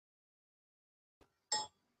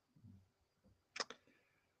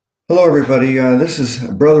Hello, everybody. This is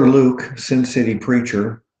Brother Luke, Sin City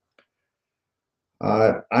Preacher.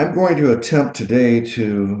 I'm going to attempt today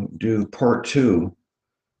to do part two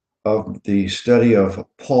of the study of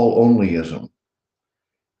Paul Only-ism.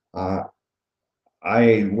 I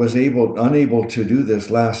was unable to do this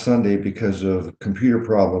last Sunday because of computer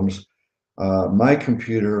problems. My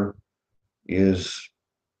computer is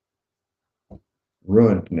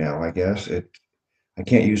ruined now, I guess. I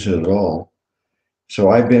can't use it at all. So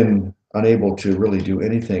I've been unable to really do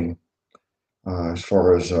anything as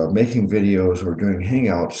far as making videos or doing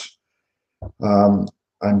Hangouts.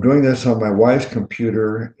 I'm doing this on my wife's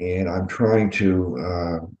computer and I'm trying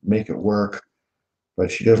to make it work, but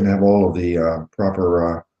she doesn't have all of the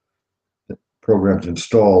proper programs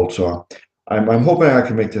installed. So I'm hoping I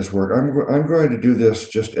can make this work. I'm going to do this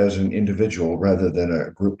just as an individual rather than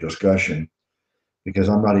a group discussion because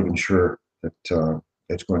I'm not even sure that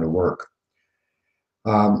it's going to work.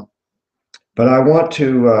 But I want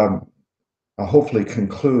to hopefully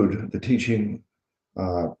conclude the teaching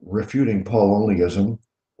refuting Paul Only-ism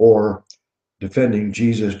or defending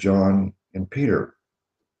Jesus, John, and Peter.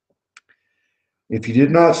 If you did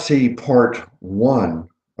not see part one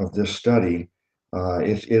of this study,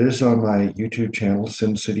 it is on my YouTube channel,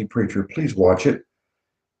 Sin City Preacher. Please watch it.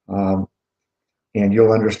 And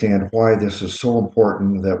you'll understand why this is so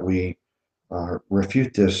important that we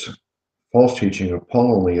refute this false teaching of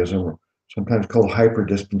Paul Only-ism, sometimes called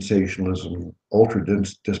hyper-dispensationalism,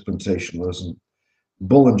 ultra-dispensationalism,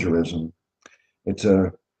 Bullingerism. It's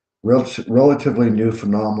a relatively new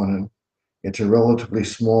phenomenon. It's a relatively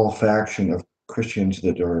small faction of Christians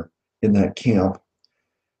that are in that camp.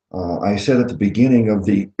 I said at the beginning of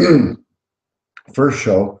the first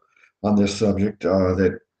show on this subject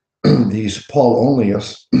that these Paul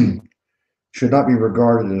Onlyists should not be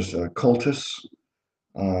regarded as cultists,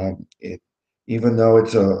 even though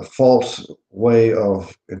it's a false way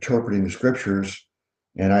of interpreting the scriptures,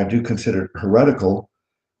 and I do consider it heretical.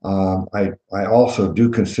 I also do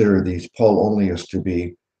consider these Paul Onlyists to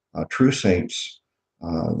be true saints.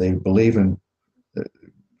 They believe in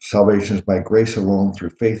salvation is by grace alone,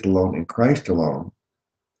 through faith alone, in Christ alone.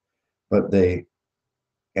 But they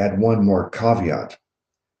add one more caveat,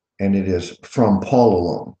 and it is from Paul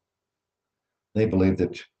alone. They believe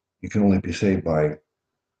that you can only be saved by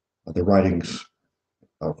the writings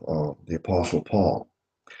of the Apostle Paul.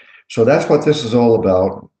 So that's what this is all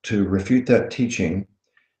about, to refute that teaching.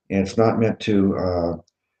 And it's not meant to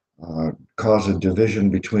cause a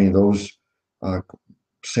division between those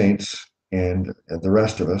saints and the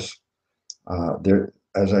rest of us.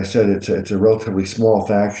 As I said, it's a relatively small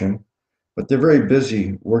faction, but they're very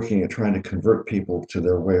busy working at trying to convert people to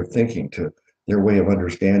their way of thinking, to their way of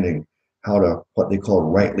understanding how to, what they call,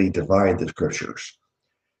 rightly divide the scriptures.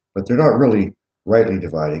 But they're not really rightly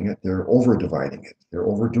dividing it, they're over dividing it, they're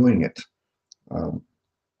overdoing it.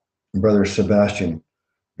 Brother Sebastian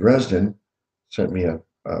Dresden sent me a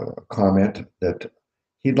comment that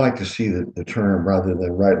he'd like to see the term, rather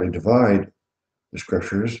than rightly divide the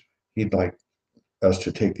scriptures, he'd like us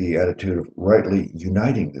to take the attitude of rightly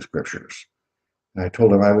uniting the scriptures. And I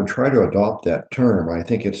told him I would try to adopt that term. I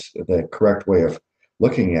think it's the correct way of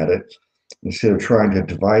looking at it, instead of trying to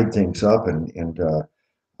divide things up and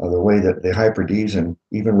the way that the hyper-Ds and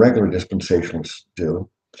even regular dispensationalists do.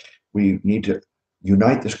 We need to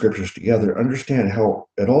unite the scriptures together, understand how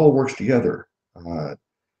it all works together.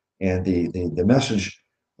 And the message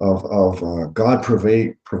of God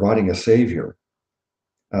providing a Savior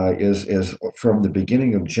is from the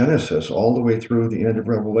beginning of Genesis all the way through the end of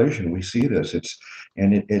Revelation. We see this.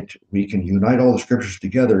 We can unite all the scriptures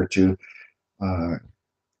together to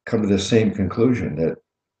come to the same conclusion that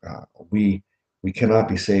we cannot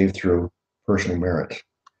be saved through personal merit,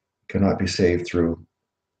 cannot be saved through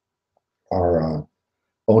our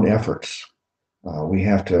own efforts. We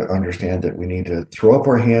have to understand that we need to throw up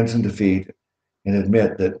our hands in defeat and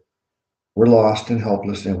admit that we're lost and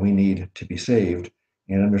helpless and we need to be saved,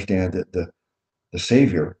 and understand that the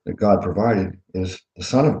Savior that God provided is the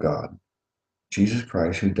Son of God, Jesus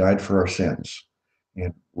Christ, who died for our sins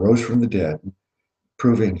and rose from the dead,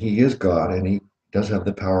 proving he is God and he does have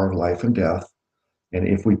the power of life and death. And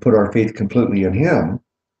if we put our faith completely in him,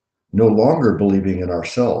 no longer believing in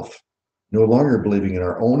ourselves, no longer believing in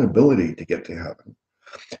our own ability to get to heaven,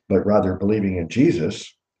 but rather believing in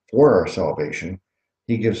Jesus for our salvation,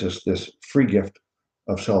 he gives us this free gift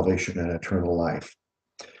of salvation and eternal life.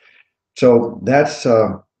 So that's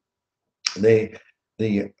the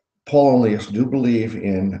Paul Onlyists do believe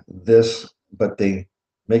in this, but they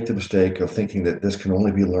make the mistake of thinking that this can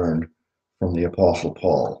only be learned from the Apostle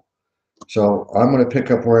Paul. So I'm going to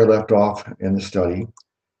pick up where I left off in the study,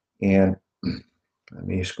 And let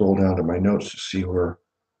me scroll down to my notes to see where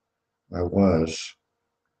I was.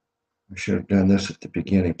 I should have done this at the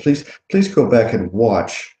beginning. Please go back and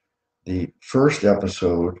watch the first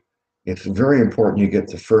episode. It's very important you get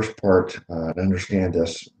the first part and understand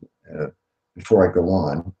this before I go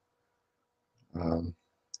on.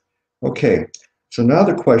 Okay, so now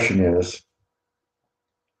the question is,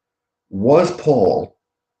 was Paul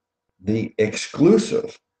the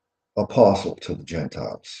exclusive apostle to the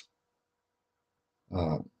Gentiles?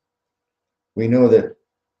 We know that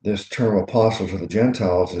this term apostle to the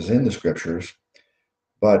Gentiles is in the scriptures,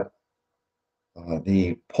 but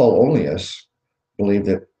the Paulonius believed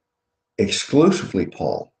that exclusively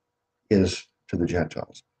Paul is to the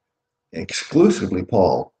Gentiles. Exclusively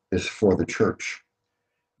Paul is for the church.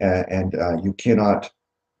 And you cannot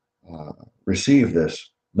receive this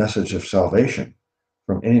message of salvation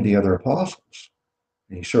from any of the other apostles.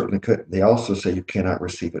 And you certainly could. They also say you cannot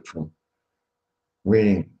receive it from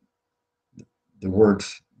reading the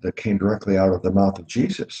words that came directly out of the mouth of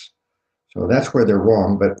Jesus. So that's where they're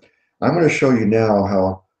wrong. But I'm going to show you now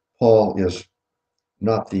how Paul is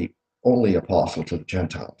not the only apostle to the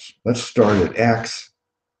Gentiles. Let's start at Acts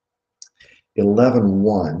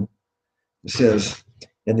 11:1. It says,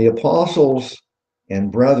 "And the apostles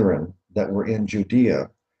and brethren that were in Judea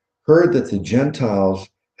heard that the Gentiles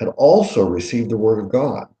had also received the word of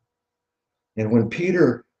God. And when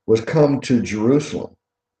Peter was come to Jerusalem,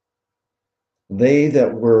 they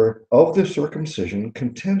that were of the circumcision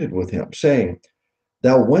contended with him, saying,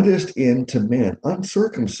 Thou wentest in to men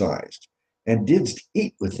uncircumcised, and didst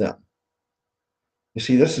eat with them." You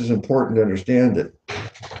see, this is important to understand that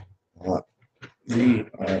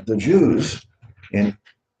the Jews and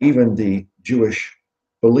even the Jewish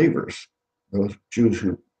believers, those Jews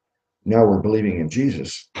who now were believing in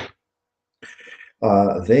Jesus,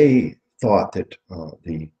 they thought that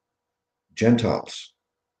the Gentiles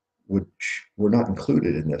were not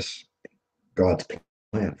included in this God's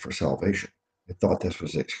plan for salvation. They thought this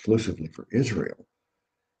was exclusively for Israel.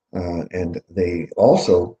 And they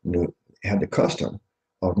also had the custom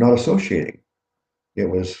of not associating. It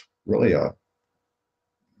was really a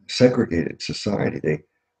segregated society.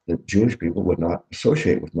 The Jewish people would not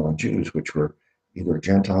associate with non-Jews, which were either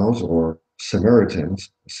Gentiles or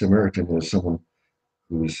Samaritans. A Samaritan is someone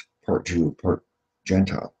who's part Jew, part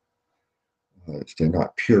Gentile. They're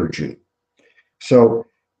not pure Jew. So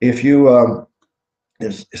if you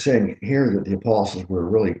is saying here that the apostles were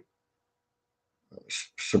really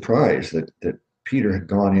surprised that Peter had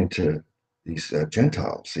gone into these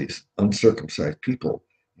Gentiles, these uncircumcised people,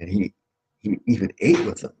 and he even ate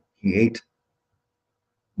with them. He ate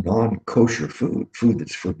non-kosher food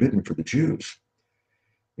that's forbidden for the Jews.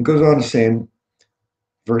 It goes on to say in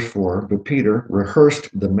verse 4, "But Peter rehearsed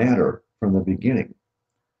the matter from the beginning."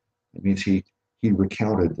 It means he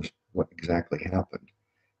recounted what exactly happened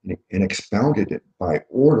and expounded it by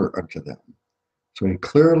order unto them. So he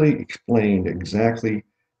clearly explained exactly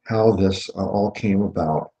how this all came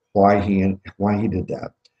about, why he did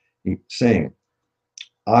that. He's saying,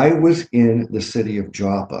 "I was in the city of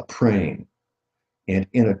Joppa praying, and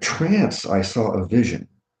in a trance I saw a vision.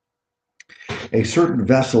 A certain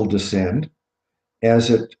vessel descend, as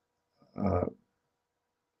it uh,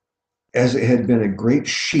 as it had been a great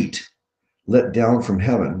sheet let down from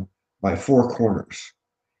heaven by four corners,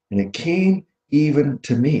 and it came even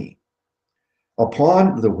to me.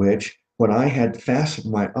 Upon the which, when I had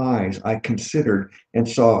fastened my eyes, I considered and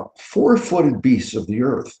saw four-footed beasts of the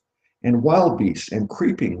earth, and wild beasts, and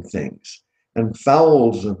creeping things, and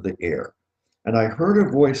fowls of the air. And I heard a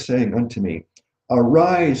voice saying unto me,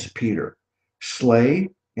 Arise, Peter, slay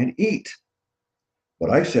and eat. But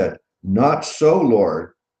I said, Not so,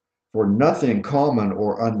 Lord, for nothing common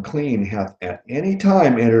or unclean hath at any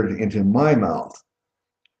time entered into my mouth.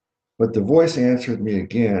 But the voice answered me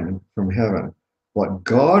again from heaven, What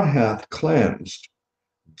God hath cleansed,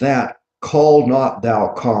 that call not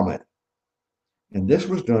thou common. And this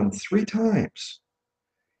was done 3 times.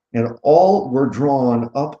 And all were drawn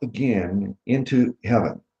up again into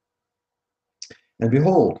heaven. And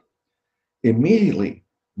behold, immediately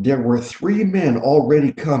there were 3 men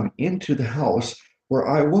already come into the house where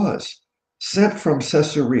I was, sent from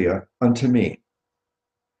Caesarea unto me.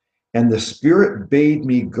 And the Spirit bade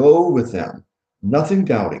me go with them, nothing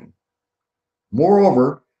doubting.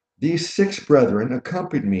 Moreover, these 6 brethren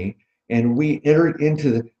accompanied me, and we entered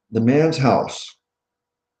into the man's house.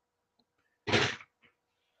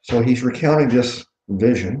 So he's recounting this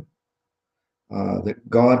vision that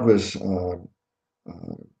God was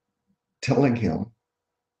telling him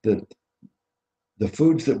that the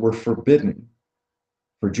foods that were forbidden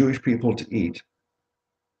for Jewish people to eat,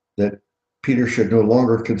 that Peter should no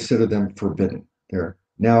longer consider them forbidden. They're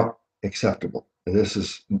now acceptable. This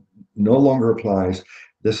is no longer applies.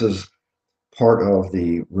 This is part of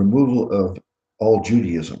the removal of all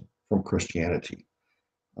Judaism from Christianity.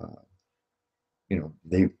 Uh,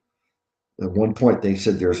 they at one point they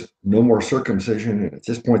said there's no more circumcision, and at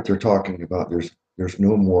this point they're talking about there's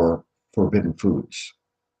no more forbidden foods.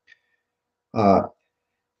 Uh,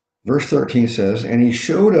 Verse 13 says, "And he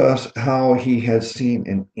showed us how he had seen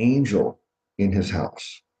an angel in his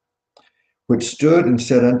house, which stood and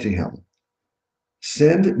said unto him,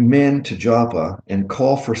 Send men to Joppa and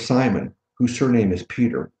call for Simon, whose surname is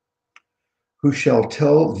Peter, who shall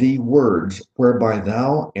tell thee words whereby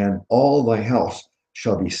thou and all thy house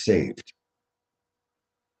shall be saved."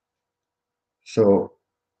 So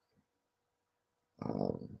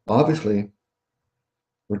obviously,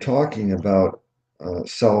 we're talking about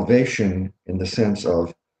salvation in the sense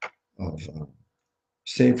of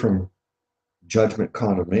saved from judgment,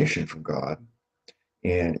 condemnation from God,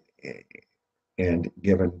 and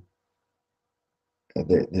given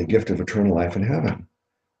the gift of eternal life in heaven.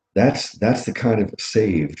 That's the kind of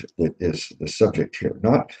saved that is the subject here,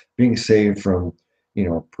 not being saved from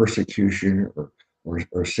persecution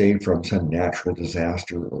or saved from some natural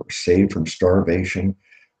disaster or saved from starvation.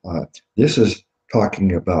 This is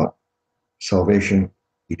talking about salvation,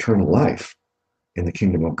 eternal life in the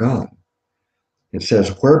kingdom of God. It says,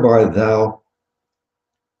 "Whereby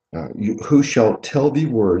who shall tell thee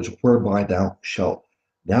words whereby thou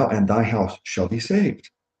and thy house shall be saved."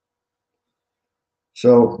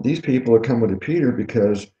 So these people are coming to Peter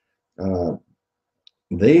because uh,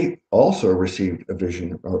 they also received a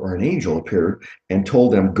vision, or an angel appeared and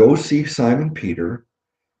told them, "Go see Simon Peter.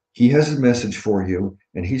 He has a message for you,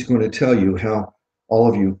 and he's going to tell you how all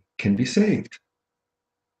of you can be saved."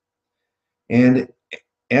 And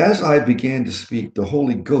as I began to speak, the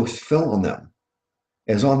Holy Ghost fell on them,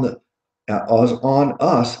 as on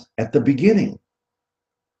us at the beginning.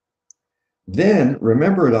 Then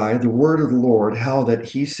remembered I the word of the Lord, how that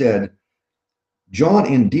he said, "John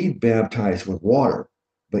indeed baptized with water,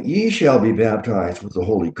 but ye shall be baptized with the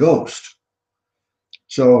Holy Ghost."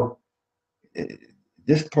 So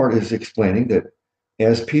this part is explaining that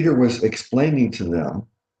as Peter was explaining to them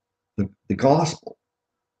the gospel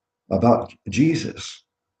about Jesus,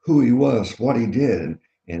 who he was, what he did,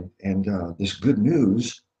 and this good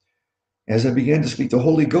news, as I began to speak, the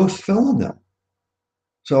Holy Ghost fell on them.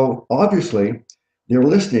 So obviously, they're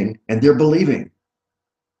listening and they're believing.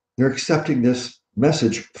 They're accepting this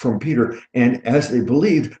message from Peter. And as they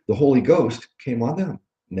believed, the Holy Ghost came on them.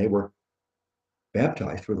 And they were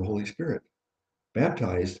baptized with the Holy Spirit.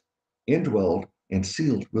 Baptized, indwelled, and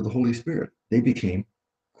sealed with the Holy Spirit. They became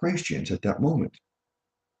Christians at that moment.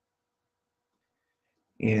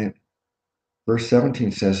 And verse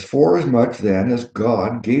 17 says, "For as much then as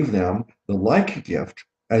God gave them the like gift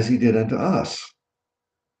as he did unto us,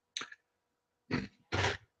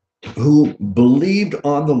 who believed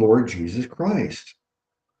on the Lord Jesus Christ."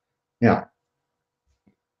 Now,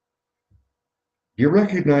 you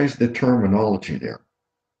recognize the terminology there.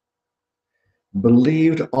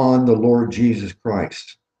 Believed on the Lord Jesus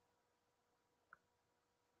Christ.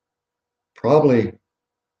 Probably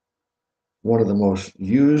one of the most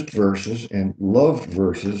used verses and loved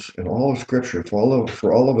verses in all of Scripture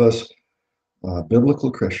for all of us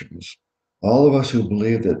biblical Christians, all of us who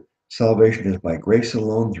believe that salvation is by grace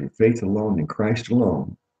alone, through faith alone, in Christ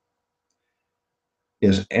alone,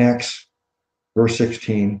 is Acts verse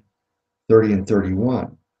 16, 30 and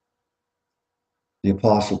 31. The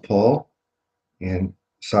Apostle Paul and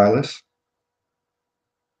Silas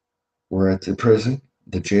were at the prison.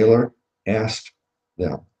 The jailer asked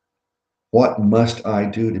them, "What must I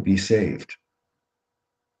do to be saved?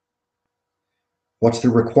 What's the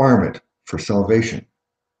requirement for salvation,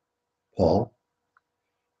 Paul?"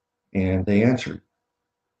 And they answered,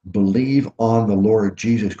 "Believe on the Lord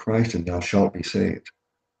Jesus Christ and thou shalt be saved."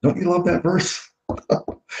 Don't you love that verse?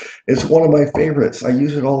 It's one of my favorites. I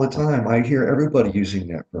use it all the time. I hear everybody using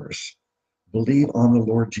that verse. Believe on the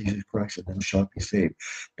Lord Jesus Christ and thou shalt be saved.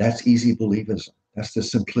 That's easy believism. That's the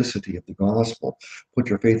simplicity of the gospel. Put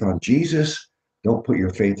your faith on Jesus. Don't put your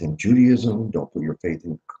faith in Judaism. Don't put your faith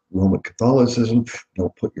in Roman Catholicism.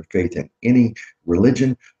 Don't put your faith in any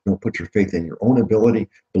religion. Don't put your faith in your own ability.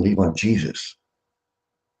 Believe on Jesus.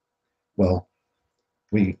 Well,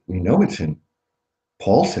 we know it's in,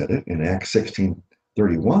 Paul said it in Acts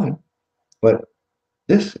 16:31, but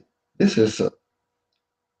this is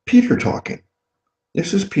Peter talking.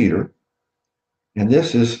 This is Peter, and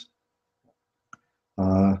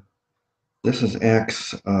uh, this is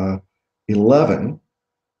Acts 11,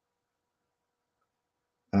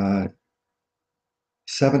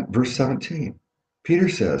 verse 17. Peter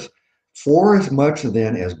says, "For as much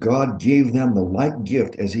then as God gave them the like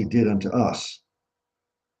gift as he did unto us."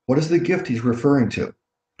 What is the gift he's referring to?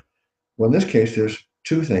 Well, in this case, there's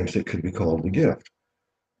two things that could be called the gift.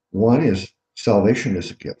 One is salvation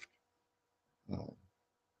is a gift. Uh,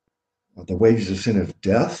 the wages of sin is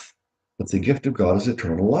death, but the gift of God is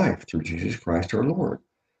eternal life through Jesus Christ our Lord.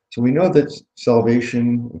 So we know that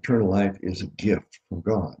salvation, eternal life, is a gift from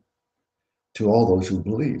God to all those who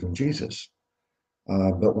believe in Jesus.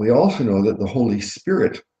 But we also know that the Holy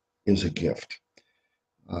Spirit is a gift.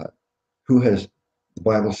 Uh, the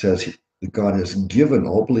Bible says that God has given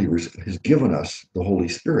all believers, has given us the Holy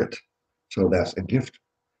Spirit. So that's a gift.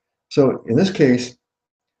 So in this case,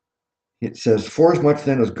 it says, "For as much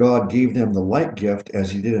then as God gave them the like gift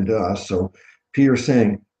as he did unto us." So Peter's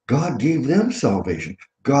saying, God gave them salvation.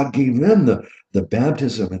 God gave them the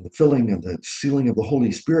baptism and the filling and the sealing of the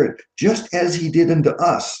Holy Spirit, just as he did unto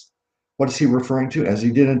us. What is he referring to as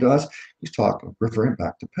he did unto us? He's referring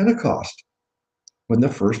back to Pentecost, when the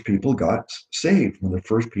first people got saved, when the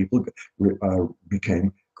first people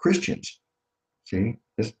became Christians. See,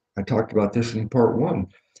 I talked about this in part one.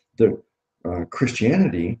 The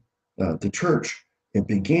Christianity, the church, it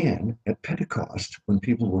began at Pentecost when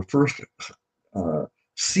people were first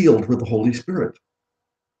sealed with the Holy Spirit.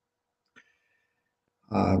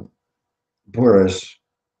 Whereas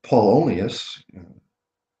Paul Only-ism,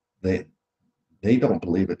 they don't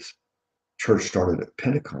believe it's church started at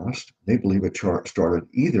Pentecost. They believe it started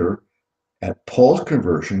either at Paul's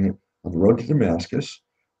conversion on the road to Damascus,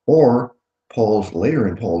 or later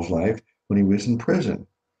in Paul's life when he was in prison.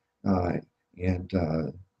 And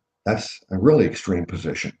that's a really extreme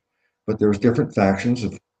position. But there's different factions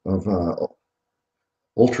of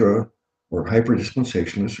ultra or hyper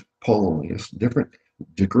dispensationalists, Paul Onlyists, different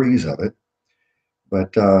degrees of it.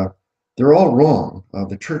 But they're all wrong.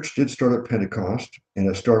 The church did start at Pentecost, and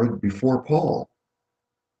it started before Paul.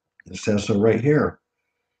 It says so right here.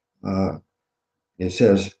 It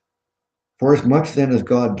says, "For as much then as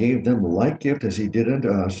God gave them the like gift as he did unto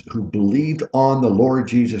us, who believed on the Lord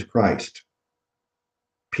Jesus Christ."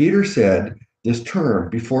 Peter said this term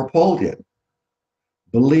before Paul did.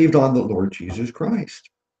 Believed on the Lord Jesus Christ.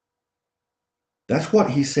 That's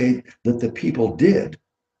what he said that the people did.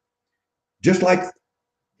 Just like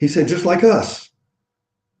he said, just like us,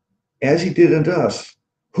 as he did unto us,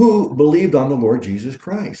 who believed on the Lord Jesus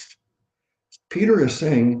Christ. Peter is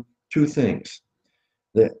saying two things.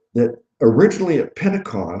 That originally at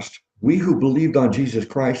Pentecost, we who believed on Jesus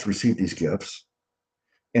Christ received these gifts.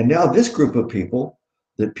 And now this group of people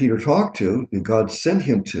that Peter talked to, that God sent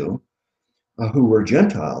him to, who were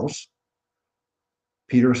Gentiles,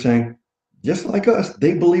 Peter is saying, just like us,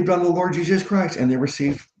 they believed on the Lord Jesus Christ and they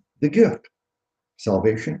received the gift,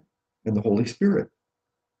 salvation and the Holy Spirit.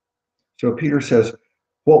 So Peter says,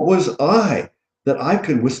 what was I that I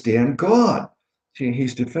could withstand God? See,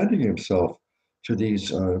 he's defending himself to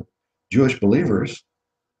these Jewish believers.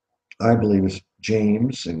 I believe it's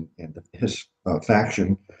James and his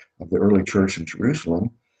faction of the early church in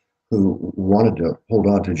Jerusalem, who wanted to hold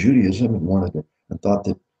on to Judaism and thought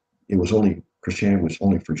that Christianity was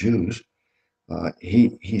only for Jews.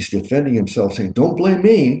 He's defending himself, saying, "Don't blame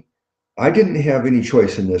me. I didn't have any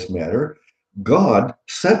choice in this matter. God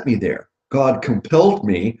sent me there. God compelled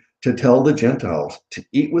me to tell the Gentiles to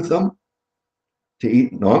eat with them, to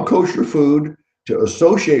eat non-kosher food, to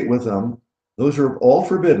associate with them. Those are all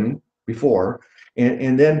forbidden before.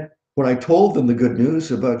 And then when I told them the good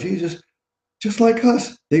news about Jesus, just like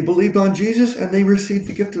us, they believed on Jesus and they received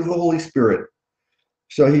the gift of the Holy Spirit."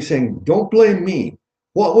 So he's saying, don't blame me.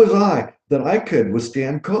 What was I that I could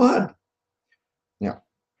withstand God? Now,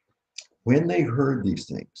 when they heard these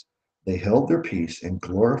things, they held their peace and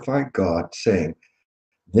glorified God, saying,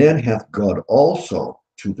 "Then hath God also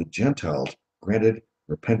to the Gentiles granted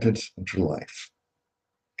repentance unto life."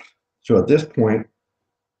 So at this point,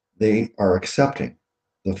 they are accepting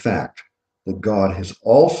the fact that God is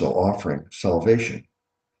also offering salvation.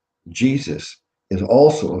 Jesus is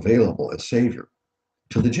also available as Savior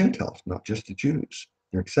to the Gentiles, not just the Jews.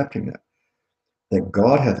 They're accepting that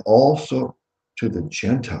God hath also to the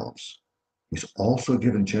Gentiles. He's also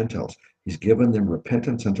given Gentiles. He's given them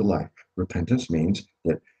repentance unto life. Repentance means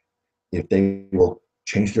that if they will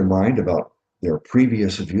change their mind about their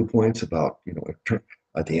previous viewpoints about,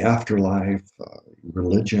 the afterlife,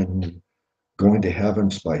 religion, going to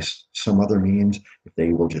heavens by some other means, if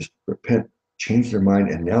they will just repent, change their mind,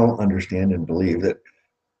 and now understand and believe that,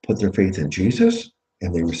 put their faith in Jesus,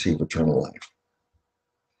 and they receive eternal life.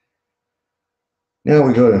 Now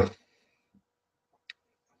we go to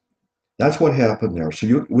That's what happened there.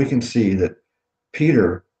 So we can see that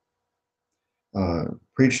Peter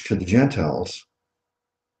preached to the Gentiles,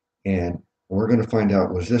 and we're going to find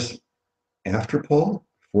out, was this after Paul,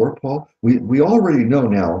 before Paul? We already know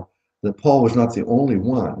now that Paul was not the only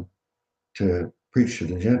one to preach to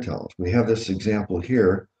the Gentiles. We have this example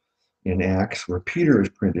here in Acts where Peter is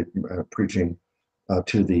preaching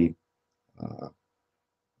to the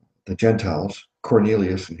Gentiles,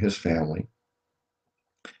 Cornelius and his family.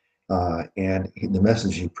 The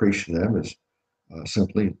message he preached to them is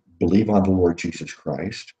simply believe on the Lord Jesus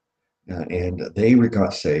Christ. And they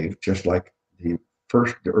got saved, just like the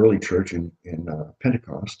early church in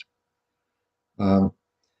Pentecost.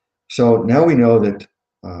 So now we know that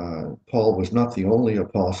Paul was not the only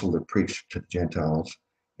apostle that preached to the Gentiles,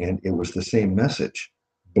 and it was the same message,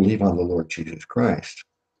 believe on the Lord Jesus Christ.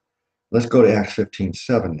 Let's go to Acts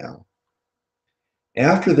 15:7 now.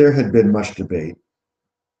 After there had been much debate,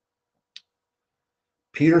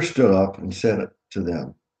 Peter stood up and said to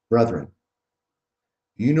them, brethren,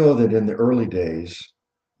 you know that in the early days,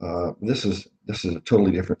 this is a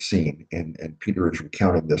totally different scene, and Peter is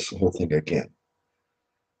recounting this whole thing again.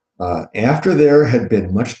 After there had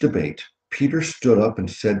been much debate, Peter stood up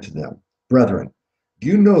and said to them, brethren, do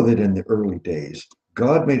you know that in the early days,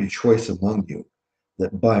 God made a choice among you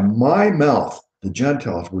that by my mouth the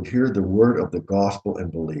Gentiles would hear the word of the gospel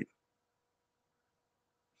and believe?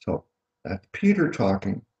 So that's Peter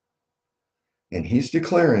talking, and he's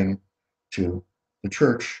declaring to the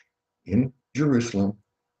church in Jerusalem,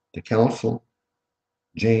 the council,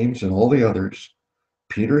 James, and all the others.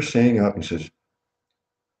 Peter's saying up and says,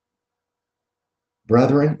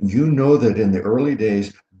 brethren, you know that in the early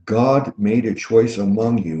days, God made a choice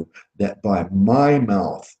among you that by my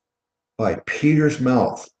mouth, by Peter's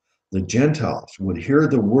mouth, the Gentiles would hear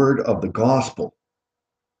the word of the gospel.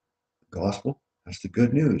 The gospel, that's the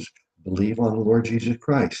good news. Believe on the Lord Jesus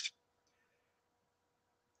Christ.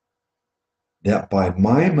 That by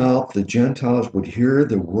my mouth, the Gentiles would hear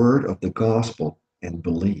the word of the gospel and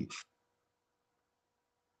believe.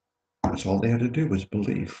 That's all they had to do was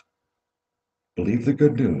believe. Believe the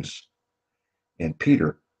good news. And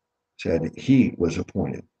Peter said he was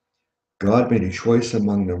appointed. God made a choice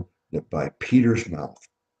among them that by Peter's mouth,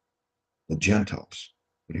 the Gentiles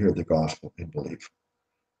would hear the gospel and believe.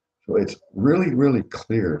 So it's really, really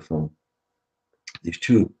clear from these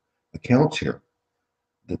two accounts here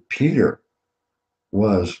that Peter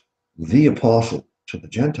was the apostle to the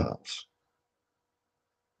Gentiles.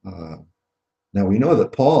 Now we know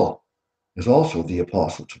that Paul is also the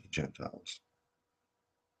apostle to the Gentiles.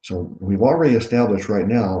 So we've already established right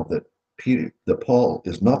now that Paul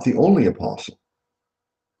is not the only apostle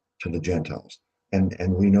to the Gentiles. And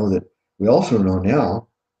we also know now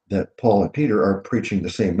that Paul and Peter are preaching the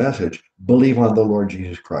same message, believe on the Lord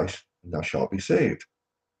Jesus Christ, and thou shalt be saved.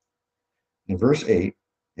 In verse 8,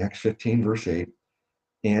 Acts 15, verse 8,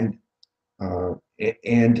 and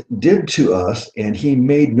did to us, and he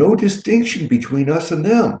made no distinction between us and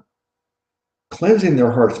them, cleansing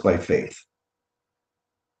their hearts by faith.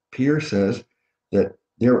 Peter says that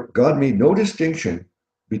God made no distinction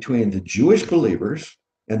between the Jewish believers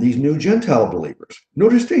and these new Gentile believers. No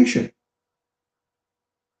distinction.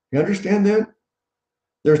 You understand that?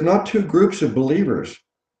 There's not two groups of believers,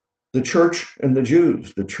 the church and the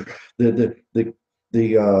Jews, the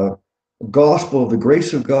gospel of the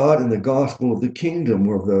grace of God and the gospel of the kingdom,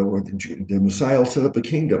 where the Messiah set up a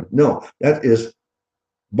kingdom. No, that is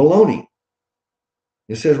baloney.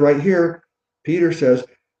 It says right here, Peter says,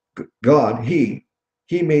 God, he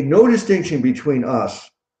made no distinction between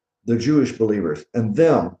us, the Jewish believers, and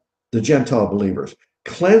them, the Gentile believers,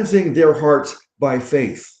 cleansing their hearts by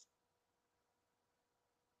faith.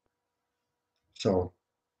 So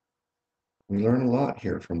we learn a lot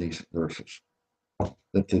here from these verses,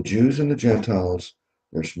 that the Jews and the Gentiles,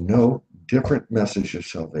 there's no different message of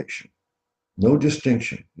salvation, no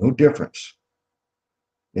distinction, no difference.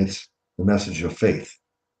 It's the message of faith.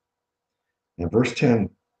 And verse 10,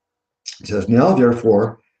 it says, now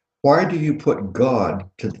therefore, why do you put God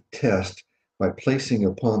to the test by placing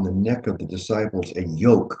upon the neck of the disciples a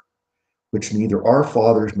yoke which neither our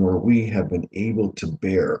fathers nor we have been able to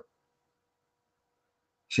bear?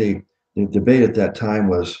 See, the debate at that time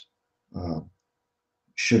was,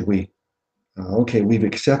 should we, okay, we've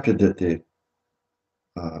accepted that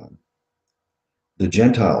the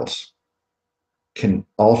Gentiles can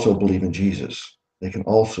also believe in Jesus. They can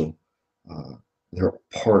also, they're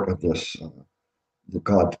part of this, the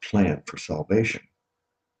God's plan for salvation.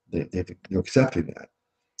 They're accepting that.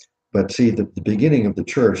 But see, the beginning of the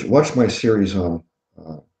church, watch my series on,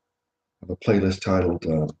 a playlist titled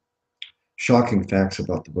shocking facts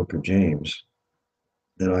about the book of James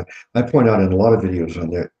that I point out in a lot of videos on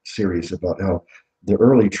that series about how the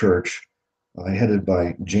early church, headed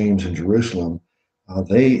by James in Jerusalem,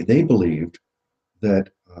 they believed that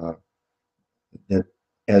that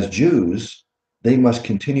as Jews they must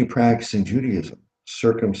continue practicing Judaism,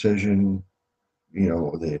 circumcision,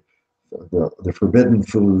 the forbidden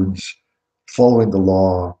foods, following the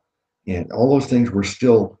law, and all those things were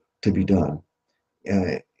still to be done.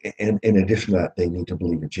 Uh, and in addition to that, they need to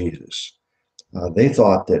believe in Jesus. They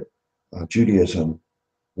thought that Judaism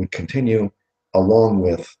would continue along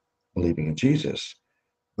with believing in Jesus.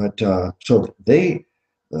 But so they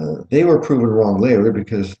were proven wrong later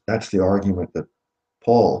because that's the argument that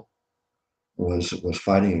Paul was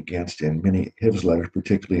fighting against in many of his letters,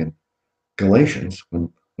 particularly in Galatians,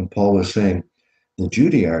 when Paul was saying the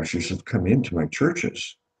Judaizers have come into my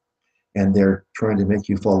churches and they're trying to make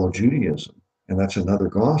you follow Judaism, and that's another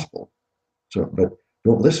gospel. So, but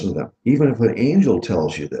don't listen to them. Even if an angel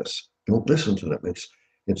tells you this, don't listen to them.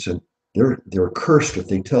 They're cursed if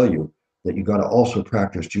they tell you that you got to also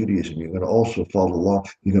practice Judaism. You got to also follow the law.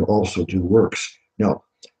 You can also do works. No,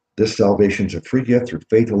 this salvation is a free gift through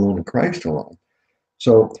faith alone in Christ alone.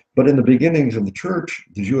 So, but in the beginnings of the church,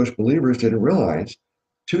 the Jewish believers didn't realize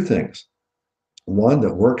two things. One,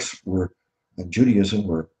 that works were Judaism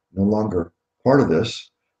were no longer part of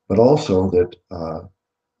this, but also that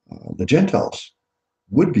the Gentiles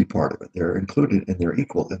would be part of it. They're included and they're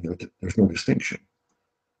equal, and there's no distinction.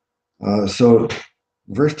 So,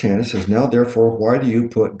 verse 10, it says, now therefore, why do you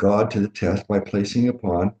put God to the test by placing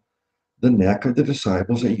upon the neck of the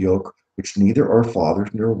disciples a yoke which neither our fathers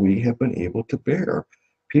nor we have been able to bear?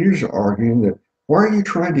 Peter's arguing that why are you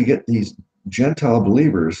trying to get these Gentile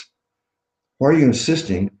believers, why are you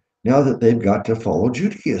insisting now that they've got to follow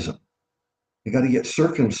Judaism? They got to get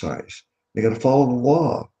circumcised. They got to follow the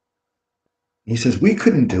law. He says, we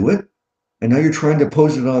couldn't do it, and now you're trying to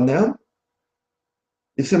pose it on them?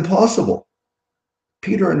 It's impossible.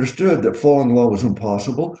 Peter understood that following the law was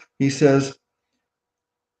impossible. He says,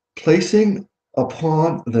 placing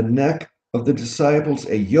upon the neck of the disciples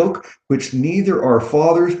a yoke which neither our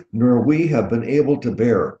fathers nor we have been able to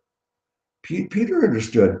bear. Peter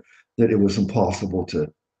understood that it was impossible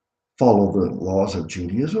to follow the laws of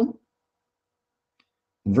Judaism.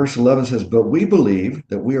 And verse 11 says, but we believe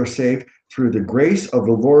that we are saved through the grace of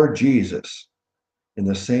the Lord Jesus in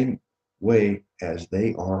the same way as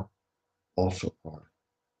they are also are.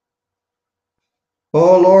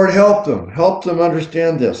 Oh, Lord, help them. Help them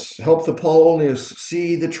understand this. Help the Paulonians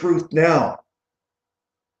see the truth now.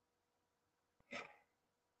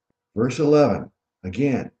 Verse 11,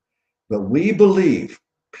 again, but we believe.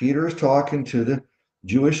 Peter is talking to the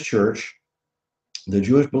Jewish church, the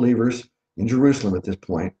Jewish believers in Jerusalem at this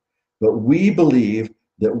point, but we believe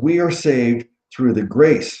that we are saved through the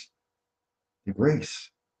grace. The grace.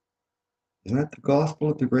 Isn't that the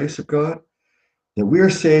gospel of the grace of God? That we are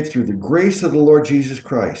saved through the grace of the Lord Jesus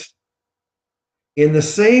Christ in the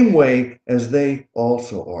same way as they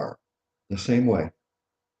also are. The same way.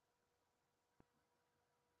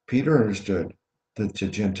 Peter understood that the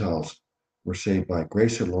Gentiles were saved by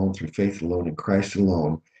grace alone, through faith alone, in Christ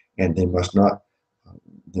alone, and they must not,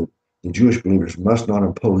 the Jewish believers must not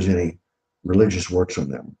impose any religious works on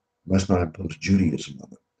them, must not impose Judaism on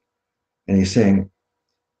them. And he's saying,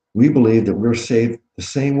 we believe that we're saved the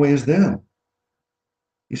same way as them.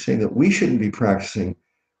 He's saying that we shouldn't be practicing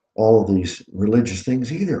all of these religious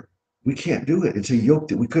things either. We can't do it. It's a yoke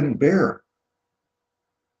that we couldn't bear.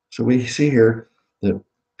 So we see here that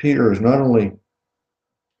Peter is not only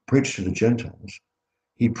preached to the Gentiles,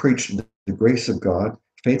 he preached the grace of God,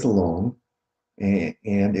 faith alone,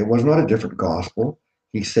 and it was not a different gospel.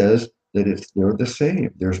 He says that they're the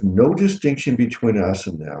same. There's no distinction between us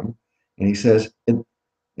and them. And he says,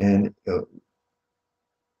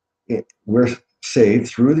 we're saved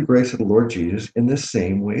through the grace of the Lord Jesus in the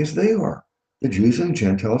same way as they are. The Jews and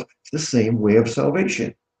Gentiles, it's the same way of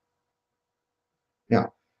salvation.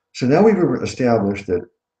 Now, so now we've established that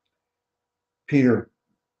Peter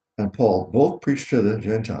and Paul both preach to the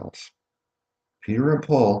Gentiles. Peter and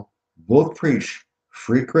Paul both preach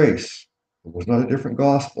free grace. It was not a different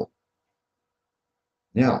gospel.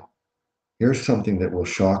 Now, here's something that will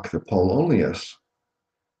shock the Paulonians.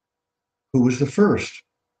 Who was the first?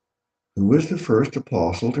 Who was the first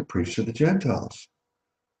apostle to preach to the Gentiles?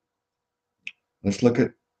 Let's look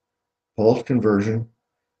at Paul's conversion.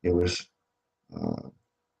 It was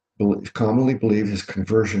commonly believed his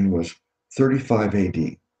conversion was 35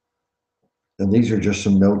 AD. And these are just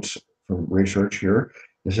some notes from research here.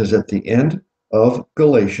 This is at the end of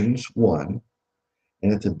Galatians 1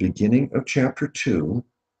 and at the beginning of chapter 2.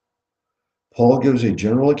 Paul gives a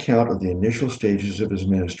general account of the initial stages of his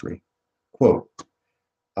ministry. Quote,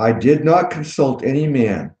 I did not consult any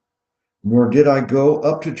man, nor did I go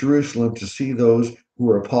up to Jerusalem to see those who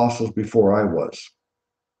were apostles before I was.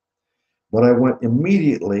 But I went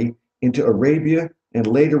immediately into Arabia and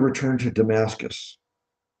later returned to Damascus.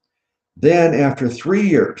 Then, after 3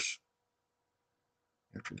 years,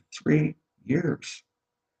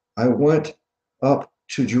 I went up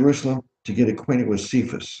to Jerusalem to get acquainted with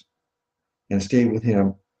Cephas and stayed with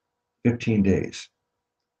him 15 days.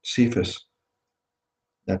 Cephas,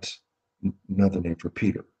 that's another name for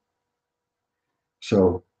Peter.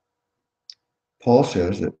 So Paul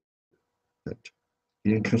says that he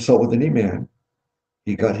didn't consult with any man.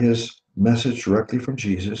 He got his message directly from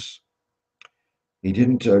Jesus. He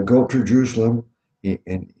didn't go up to Jerusalem where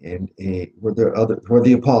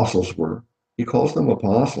the apostles were. He calls them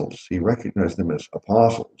apostles. He recognized them as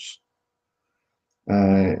apostles.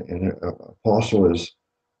 And an apostle is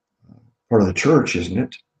part of the church, isn't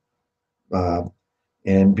it?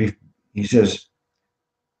 He says,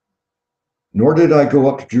 nor did I go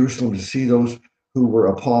up to Jerusalem to see those who were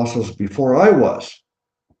apostles before I was.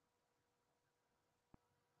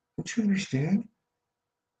 Don't you understand?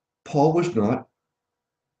 Paul was not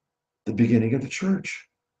the beginning of the church.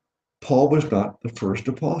 Paul was not the first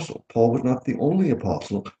apostle. Paul was not the only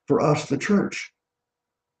apostle for us, the church.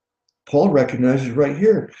 Paul recognizes right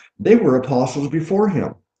here, they were apostles before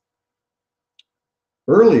him.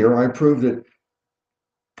 Earlier, I proved that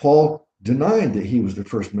Paul denied that he was the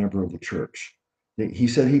first member of the church. He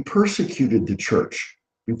said he persecuted the church.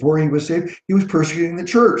 Before he was saved, he was persecuting the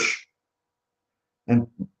church. And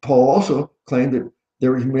Paul also claimed that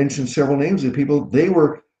he mentioned several names of people, they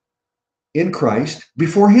were in Christ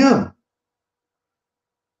before him.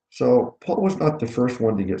 So Paul was not the first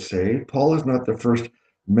one to get saved. Paul is not the first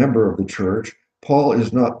member of the church. Paul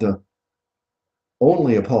is not the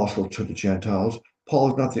only apostle to the Gentiles.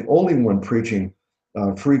 Paul is not the only one preaching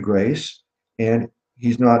free grace. And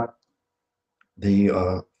he's not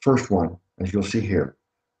the first one, as you'll see here,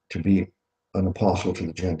 to be an apostle to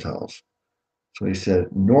the Gentiles. So he said,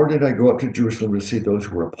 nor did I go up to Jerusalem to see those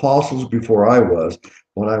who were apostles before I was,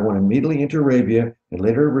 but I went immediately into Arabia and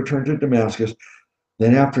later returned to Damascus.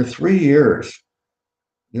 Then after 3 years,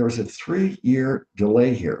 there was a 3-year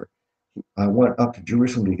delay here. I went up to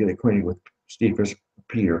Jerusalem to get acquainted with Cephas,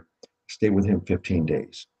 Peter, stayed with him 15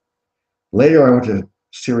 days. Later, I went to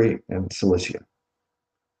Syria and Cilicia.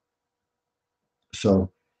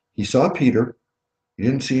 So he saw Peter. He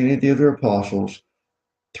didn't see any of the other apostles.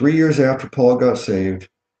 3 years after Paul got saved,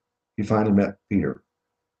 he finally met Peter.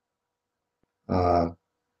 Up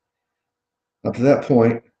to that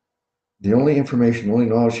point, the only information, the only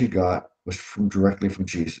knowledge he got was directly from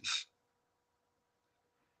Jesus.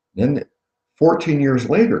 Then 14 years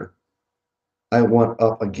later, I went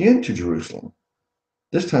up again to Jerusalem,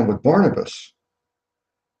 this time with Barnabas.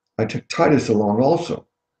 I took Titus along also.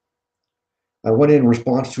 I went in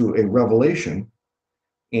response to a revelation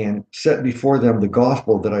and set before them the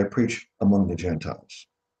gospel that I preached among the Gentiles.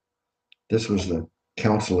 This was the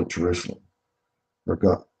council at Jerusalem,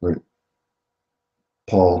 where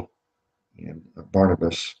Paul and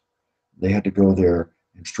Barnabas, they had to go there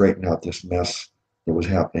and straighten out this mess that was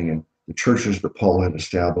happening in the churches that Paul had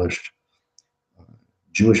established.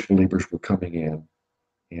 Jewish believers were coming in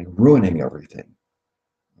and ruining everything.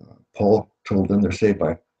 Paul told them they're saved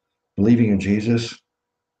by believing in Jesus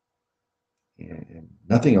and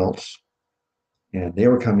nothing else. And they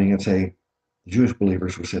were coming and saying, the Jewish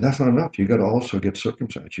believers would say, that's not enough. You got to also get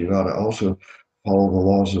circumcised. You got to also follow the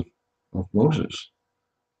laws of Moses.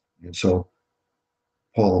 And so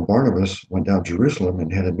Paul and Barnabas went down to Jerusalem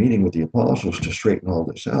and had a meeting with the apostles to straighten all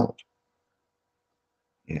this out.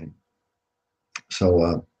 And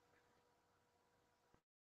so,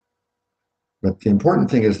 but the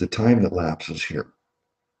important thing is the time that lapses here.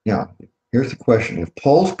 Now, here's the question. If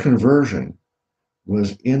Paul's conversion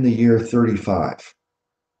was in the year 35, if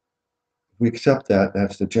we accept that,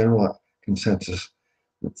 that's the general consensus,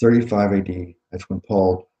 that 35 AD, that's when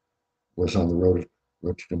Paul was on the road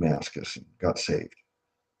to Damascus and got saved.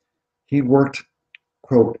 He worked,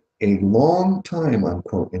 quote, a long time,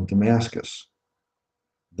 unquote, in Damascus.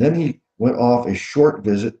 Then he went off a short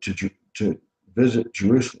visit to visit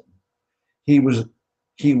Jerusalem. He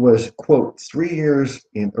was, quote, 3 years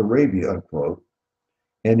in Arabia, unquote,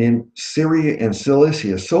 and in Syria and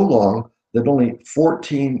Cilicia so long that only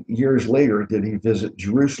 14 years later did he visit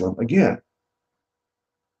Jerusalem again.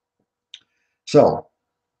 So,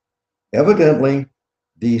 evidently,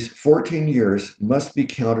 these 14 years must be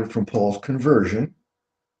counted from Paul's conversion.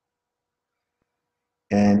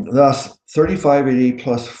 And thus 35 AD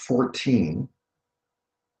plus 14,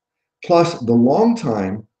 plus the long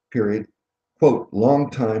time period, quote,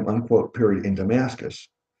 long time, unquote, period in Damascus.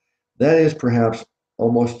 That is perhaps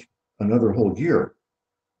almost another whole year.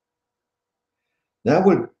 That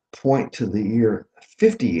would point to the year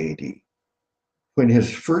 50 AD, when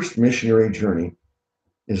his first missionary journey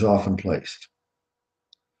is often placed.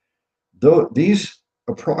 Though these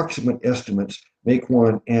approximate estimates make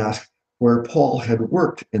one ask where Paul had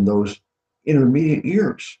worked in those intermediate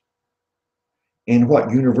years, and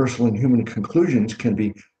what universal and human conclusions can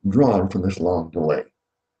be drawn from this long delay.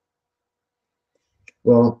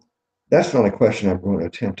 Well, that's not a question I'm going to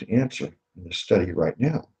attempt to answer in this study right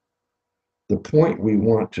now. The point we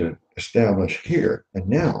want to establish here and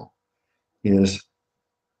now is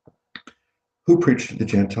who preached to the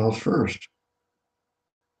Gentiles first.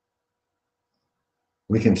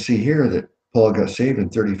 We can see here that Paul got saved in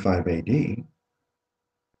 35 AD,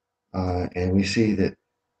 and we see that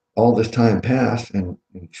all this time passed, and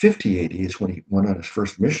in 50 AD is when he went on his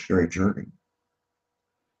first missionary journey.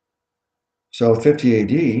 So 50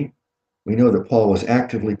 AD, we know that Paul was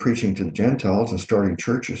actively preaching to the Gentiles and starting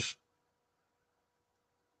churches.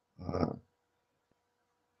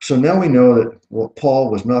 So now we know that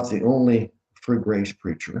Paul was not the only free grace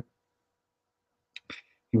preacher.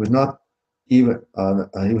 He was not even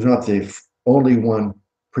he was not the only one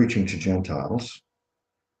preaching to Gentiles.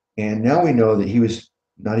 And now we know that he was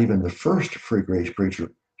not even the first free grace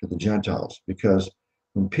preacher to the Gentiles, because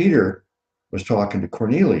when Peter was talking to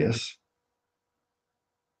Cornelius,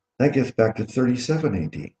 that gets back to 37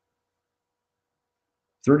 AD.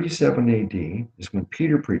 37 AD is when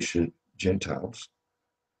Peter preached to Gentiles.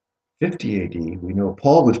 50 AD, we know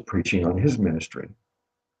Paul was preaching on his ministry.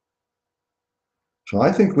 So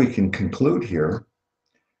I think we can conclude here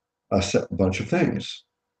a bunch of things.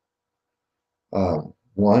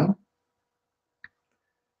 One,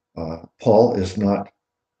 Paul is not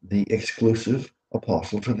the exclusive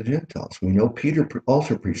apostle to the Gentiles. We know Peter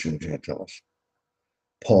also preached to the Gentiles.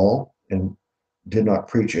 Paul did not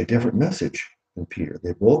preach a different message than Peter.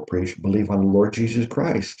 They both preached, believe on the Lord Jesus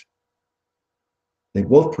Christ. They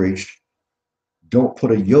both preached, don't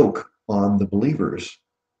put a yoke on the believers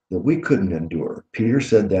that we couldn't endure. Peter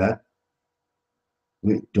said that.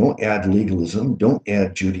 We don't add legalism, don't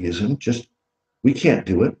add Judaism, just we can't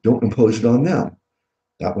do it, don't impose it on them.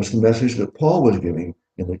 That was the message that Paul was giving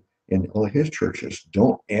in all his churches.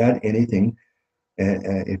 Don't add anything.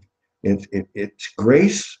 It's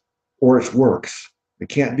grace or it's works. It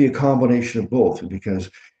can't be a combination of both, because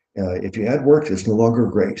if you add works, it's no longer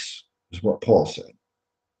grace, is what Paul said.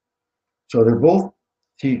 So they're both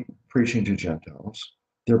preaching to Gentiles.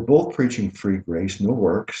 They're both preaching free grace, no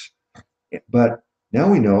works. But now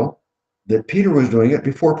we know that Peter was doing it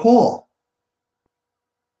before Paul.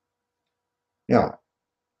 Now,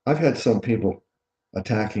 I've had some people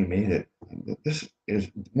attacking me that this is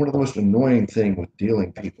one of the most annoying things with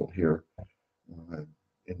dealing people here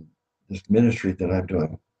in this ministry that I'm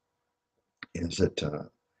doing, is that there are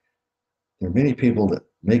many people that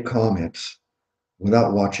make comments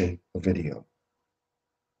without watching a video.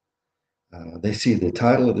 They see the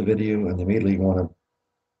title of the video and they immediately want to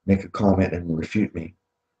make a comment and refute me.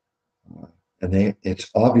 And it's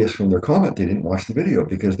obvious from their comment they didn't watch the video,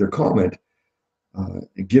 because their comment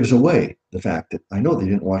it gives away the fact that I know they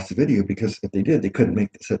didn't watch the video, because if they did, they couldn't make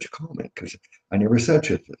such a comment, because I never said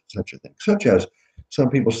such a thing. Such as some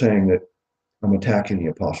people saying that I'm attacking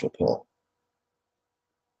the Apostle Paul.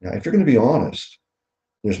 Now, if you're going to be honest,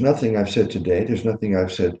 there's nothing I've said today, there's nothing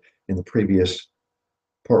I've said in the previous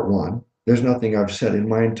part one, there's nothing I've said in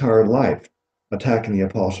my entire life attacking the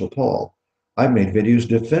Apostle Paul. I've made videos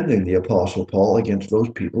defending the Apostle Paul against those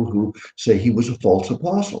people who say he was a false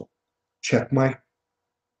apostle. Check my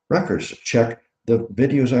records, check the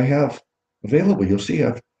videos I have available. You'll see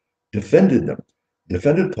I've defended them,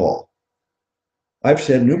 defended Paul. I've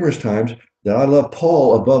said numerous times that I love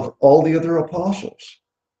Paul above all the other apostles.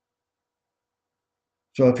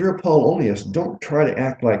 So if you're a Paul-onlyist, don't try to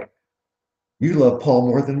act like you love Paul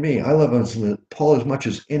more than me. I love Paul as much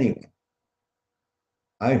as anyone.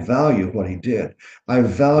 I value what he did. I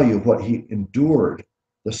value what he endured,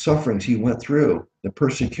 the sufferings he went through, the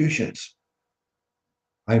persecutions.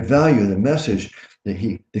 I value the message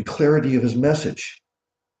the clarity of his message.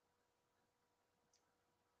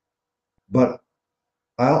 But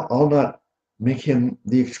I'll not make him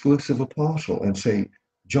the exclusive apostle and say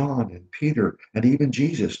John and Peter and even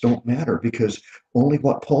Jesus don't matter, because only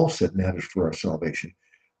what Paul said matters for our salvation.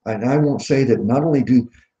 And I won't say that not only do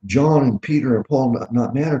John and Peter and Paul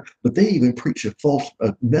not matter, but they even preach a false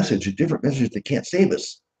message, a different message that can't save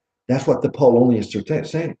us. That's what the Only-ists are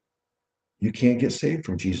saying. You can't get saved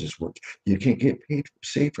from Jesus' words. You can't get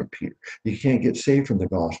saved from Peter. You can't get saved from the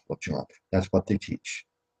Gospel of John. That's what they teach.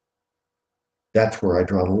 That's where I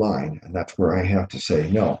draw the line, and that's where I have to say,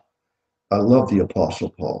 no. I love the Apostle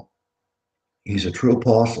Paul. He's a true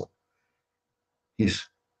apostle. He's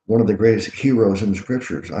one of the greatest heroes in the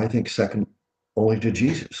scriptures, I think second only to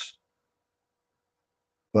Jesus.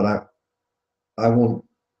 But I will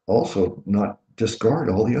also not discard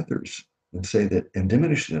all the others and say that and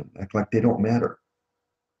diminish them, act like they don't matter.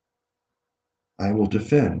 I will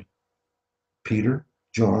defend Peter,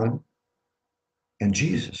 John, and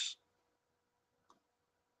Jesus.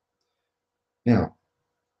 Now,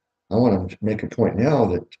 I want to make a point now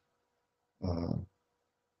that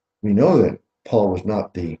we know that Paul was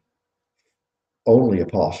not the only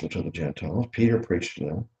apostle to the Gentiles. Peter preached to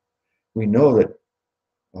them. We know that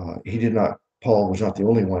Paul was not the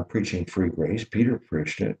only one preaching free grace. Peter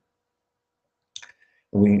preached it.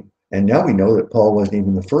 And now we know that Paul wasn't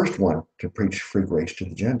even the first one to preach free grace to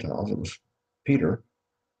the Gentiles. It was Peter.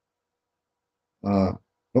 But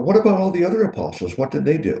what about all the other apostles? What did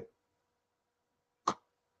they do?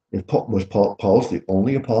 Was Paul's the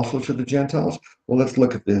only apostle to the Gentiles? Well, let's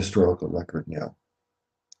look at the historical record now.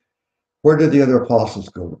 Where did the other apostles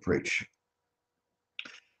go to preach?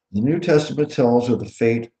 The New Testament tells of the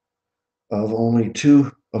fate of only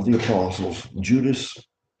two of the apostles, Judas,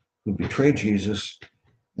 who betrayed Jesus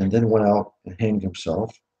and then went out and hanged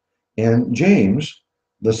himself, and James,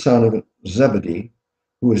 the son of Zebedee,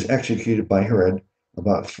 who was executed by Herod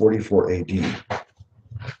about 44 AD.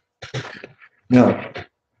 Now,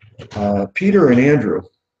 Peter and Andrew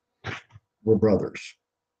were brothers.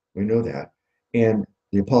 We know that. And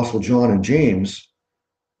the Apostle John and James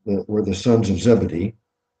were the sons of Zebedee,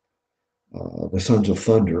 the sons of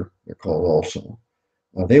thunder, they're called also.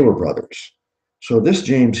 They were brothers. So this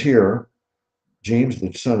James here, James,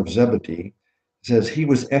 the son of Zebedee, says he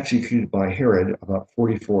was executed by Herod about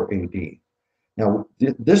 44 AD. Now,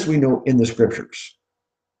 this we know in the scriptures.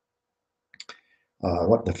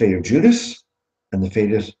 What the fate of Judas and the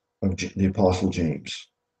fate of the Apostle James.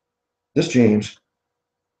 This James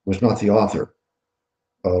was not the author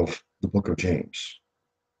of the book of James.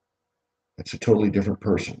 It's a totally different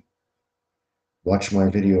person. Watch my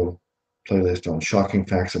video playlist on shocking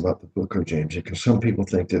facts about the book of James, because some people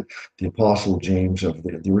think that the Apostle James of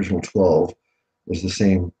the original 12 is the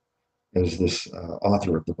same as this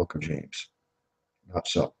author of the book of James. Not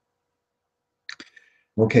so.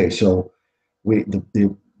 Okay, so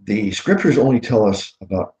the scriptures only tell us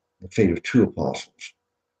about the fate of two apostles.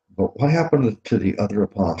 But what happened to the other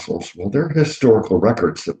apostles? Well, there are historical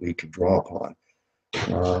records that we can draw upon.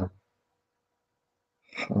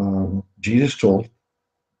 Jesus told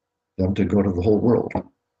them to go to the whole world,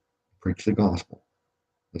 preach the gospel.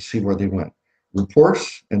 Let's see where they went.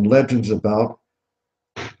 Reports and legends abound,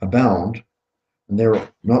 and they're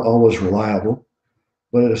not always reliable,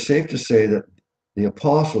 but it is safe to say that the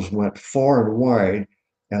apostles went far and wide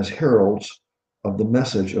as heralds of the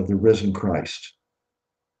message of the risen Christ.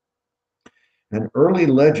 An early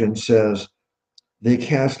legend says they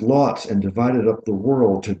cast lots and divided up the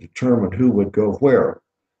world to determine who would go where,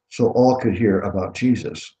 so all could hear about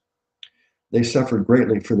Jesus. They suffered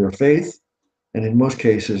greatly for their faith, and in most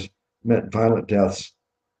cases met violent deaths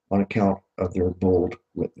on account of their bold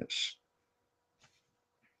witness.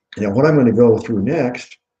 Now, what I'm going to go through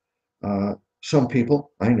next, some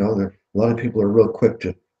people, I know that a lot of people are real quick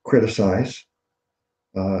to criticize,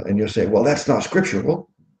 and you'll say, well, that's not scriptural. Well,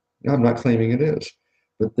 I'm not claiming it is.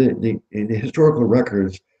 But the historical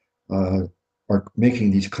records are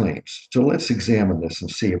making these claims. So let's examine this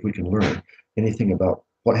and see if we can learn anything about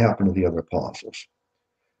what happened to the other apostles.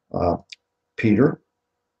 Peter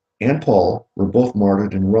and Paul were both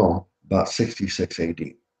martyred in Rome about 66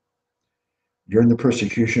 AD during the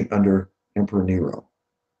persecution under Emperor Nero.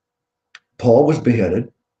 Paul was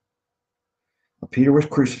beheaded. Peter was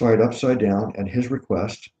crucified upside down at his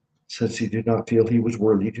request, since he did not feel he was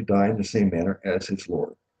worthy to die in the same manner as his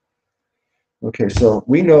Lord. Okay, so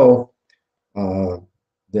we know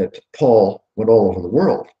that Paul went all over the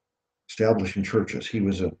world, establishing churches. He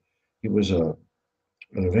was an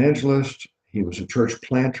evangelist. He was a church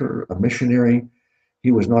planter, a missionary.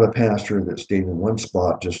 He was not a pastor that stayed in one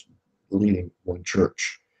spot, just leading one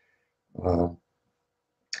church.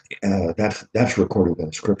 That's recorded in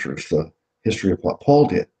the scriptures, the history of what Paul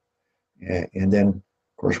did. And then,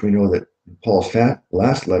 of course, we know that in Paul's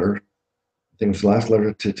last letter, I think it was his last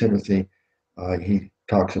letter to Timothy, he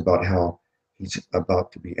talks about how he's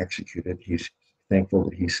about to be executed. He's thankful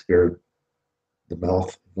that he spared the mouth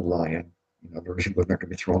of the lion. In other words, he was not going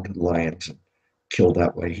to be thrown to the lions and killed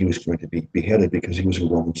that way. He was going to be beheaded because he was a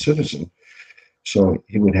Roman citizen. So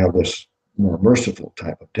he would have this more merciful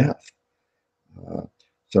type of death. Uh,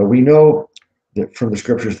 so we know that from the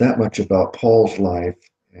scriptures that much about Paul's life,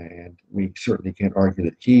 and we certainly can't argue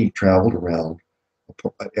that he traveled around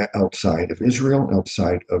outside of Israel,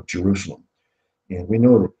 outside of Jerusalem. And we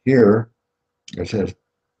know that here, it says,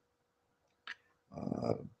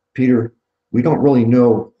 Peter, we don't really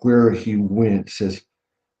know where he went. It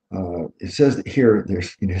says that here,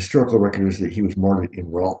 there's in historical records that he was martyred in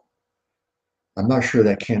Rome. I'm not sure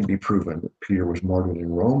that can be proven that Peter was martyred in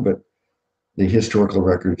Rome, but the historical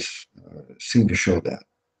records seem to show that.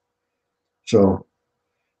 So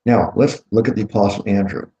now let's look at the Apostle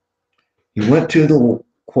Andrew. He went to the,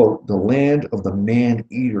 quote, the land of the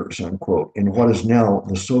man-eaters, unquote, in what is now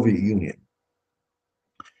the Soviet Union.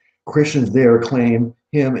 Christians there claim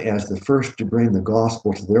him as the first to bring the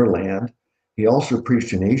gospel to their land. He also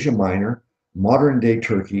preached in Asia Minor, modern-day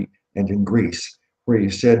Turkey, and in Greece, where he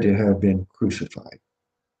is said to have been crucified.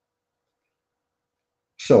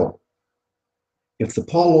 So, if the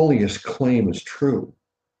Only-ism claim is true,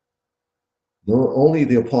 only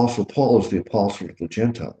the Apostle Paul is the apostle of the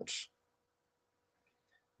Gentiles,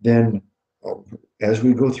 then as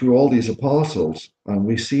we go through all these apostles,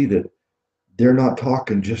 we see that they're not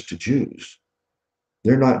talking just to Jews.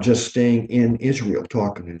 They're not just staying in Israel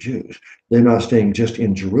talking to Jews. They're not staying just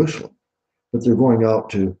in Jerusalem, but they're going out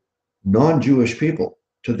to non-Jewish people,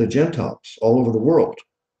 to the Gentiles all over the world.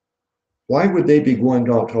 Why would they be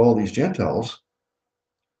going out to all these Gentiles?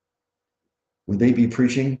 Would they be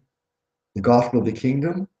preaching the gospel of the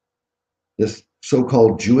kingdom? This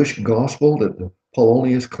so-called Jewish gospel that the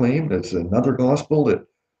Only-ism claimed as another gospel that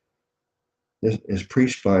is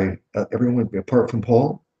preached by everyone apart from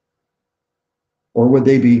Paul? Or would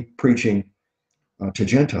they be preaching to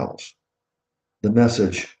Gentiles the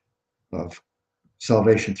message of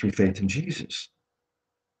salvation through faith in Jesus?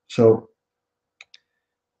 So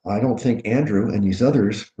I don't think Andrew and these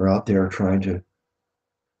others are out there trying to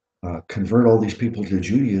convert all these people to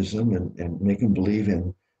Judaism and make them believe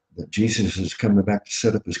in that Jesus is coming back to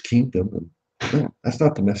set up his kingdom. And no, that's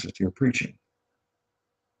not the message you're preaching.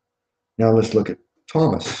 Now let's look at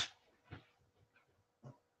Thomas.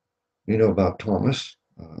 We know about Thomas,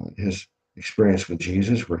 his experience with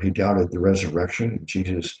Jesus, where he doubted the resurrection, and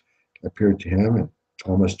Jesus appeared to him, and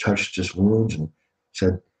Thomas touched his wounds and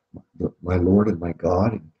said, "My Lord and my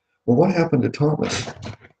God." And, well, what happened to Thomas?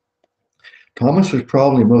 Thomas was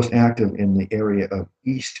probably most active in the area of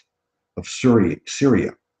east of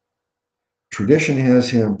Syria. Tradition has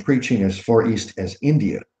him preaching as far east as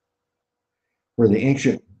India, where the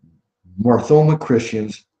ancient Marthoma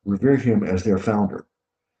Christians revere him as their founder.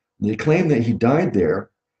 They claim that he died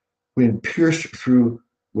there when pierced through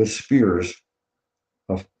with spears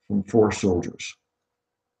from 4 soldiers.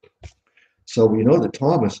 So we know that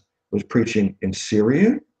Thomas was preaching in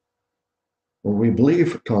Syria, or we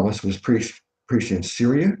believe Thomas was preaching in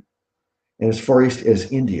Syria and as far east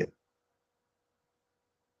as India.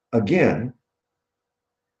 Again,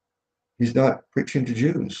 he's not preaching to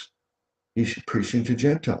Jews. He's preaching to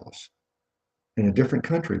Gentiles in a different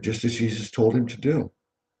country, just as Jesus told him to do.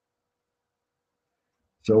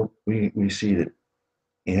 So we see that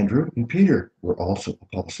Andrew and Peter were also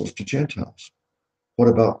apostles to Gentiles. What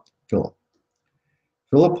about Philip?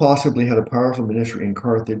 Philip possibly had a powerful ministry in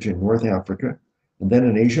Carthage in North Africa, and then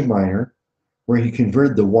in Asia Minor, where he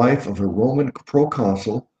converted the wife of a Roman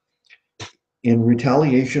proconsul. In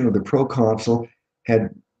retaliation of the proconsul,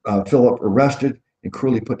 had Philip arrested and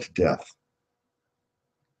cruelly put to death.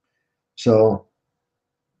 So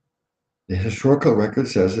the historical record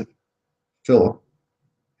says that Philip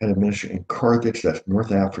had a ministry in Carthage, that's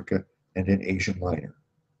North Africa, and in Asia Minor.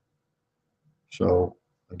 So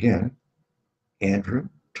again, Andrew,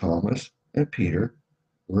 Thomas, and Peter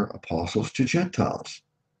were apostles to Gentiles.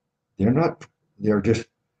 They're just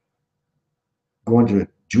going to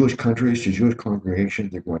Jewish countries, to Jewish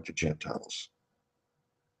congregations, they're going to Gentiles.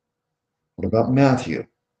 What about Matthew,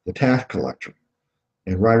 the tax collector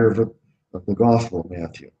and writer of the Gospel of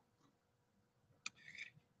Matthew?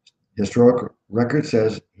 Historical record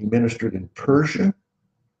says he ministered in Persia.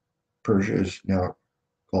 Persia is now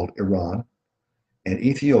called Iran, and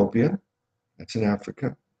Ethiopia, that's in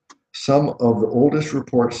Africa. Some of the oldest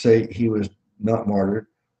reports say he was not martyred,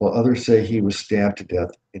 while others say he was stabbed to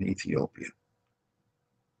death in Ethiopia.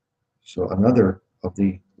 So another of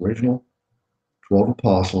the original 12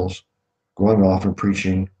 apostles going off and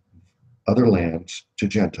preaching other lands to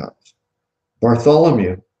Gentiles.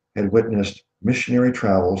 Bartholomew had witnessed missionary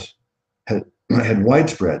travels, had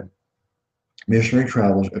widespread missionary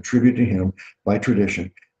travels attributed to him by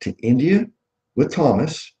tradition to India with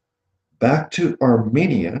Thomas back to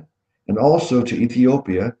Armenia and also to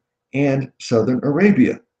Ethiopia and southern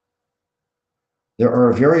Arabia. There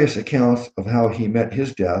are various accounts of how he met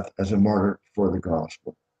his death as a martyr for the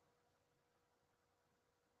gospel.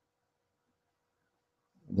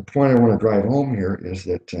 The point I want to drive home here is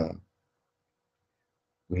that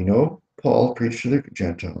we know Paul preached to the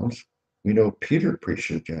Gentiles, we know Peter preached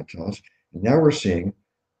to the Gentiles, and now we're seeing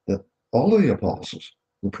that all of the apostles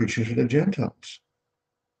were preaching to the Gentiles.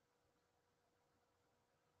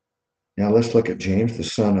 Now let's look at James, the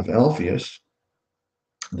son of Alphaeus.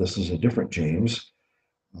 This is a different James,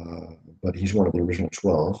 but he's one of the original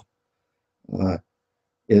 12.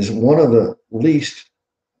 Is one of at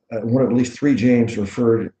least three James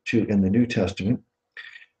referred to in the New Testament.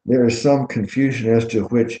 There is some confusion as to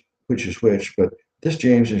which is which, but this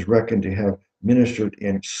James is reckoned to have ministered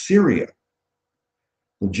in Syria.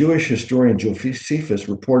 The Jewish historian Josephus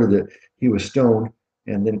reported that he was stoned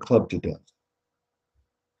and then clubbed to death.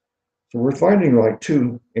 So we're finding like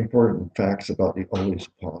two important facts about all these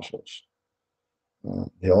apostles.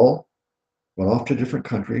 They all went off to different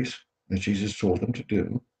countries, as Jesus told them to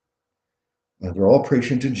do. They're all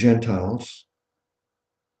preaching to Gentiles.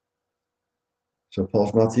 So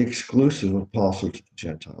Paul's not the exclusive apostle to the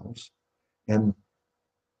Gentiles. And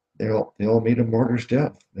they all made a martyr's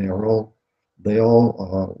death. They all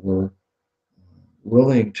were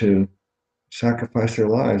willing to sacrifice their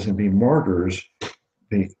lives and be martyrs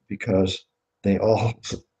because they all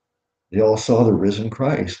saw the risen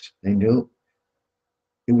Christ. They knew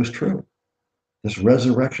it was true. This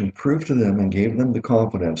resurrection proved to them and gave them the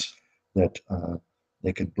confidence that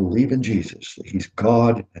they could believe in Jesus, that he's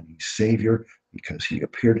God and he's Savior because he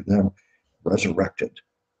appeared to them resurrected.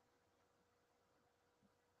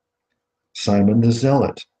 Simon the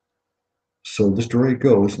Zealot, so the story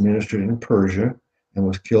goes, ministered in Persia and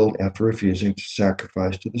was killed after refusing to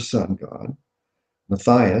sacrifice to the sun god.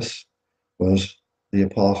 Matthias was the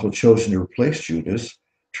apostle chosen to replace Judas.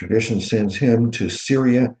 Tradition sends him to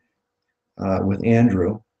Syria with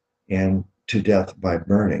Andrew and to death by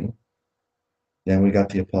burning. Then we got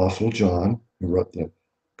the apostle John, who wrote the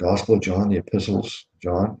Gospel of John, the epistles of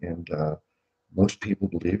John, and most people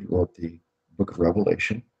believe wrote the book of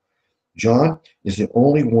Revelation. John is the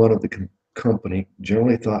only one of the company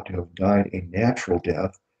generally thought to have died a natural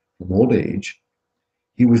death from old age.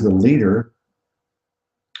 He was the leader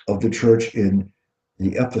of the church in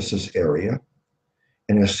the Ephesus area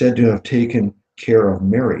and is said to have taken care of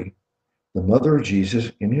Mary, the mother of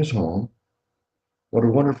Jesus, in his home. What a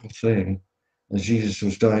wonderful thing. As Jesus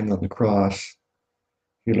was dying on the cross,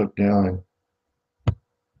 he looked down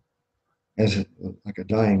and, like a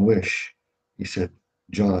dying wish, he said,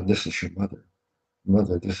 John, this is your mother.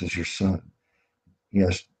 Mother, this is your son. He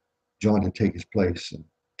asked John to take his place and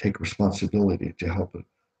take responsibility to help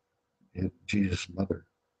Jesus' mother,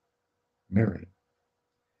 Mary.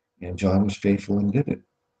 And John was faithful and did it.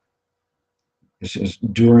 It says,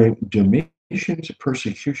 during Domitian's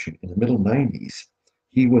persecution in the middle 90s,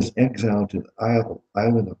 he was exiled to the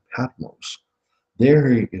island of Patmos.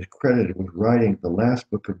 There he is credited with writing the last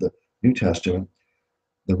book of the New Testament,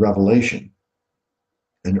 the Revelation.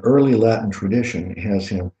 An early Latin tradition has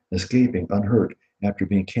him escaping unhurt after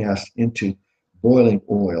being cast into boiling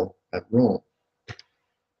oil at Rome.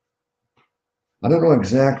 I don't know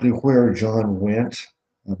exactly where John went.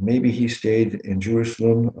 Maybe he stayed in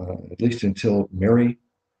Jerusalem, at least until Mary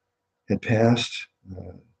had passed,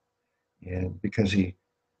 and because he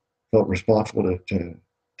felt responsible to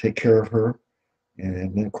take care of her.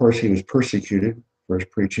 And then, of course, he was persecuted for his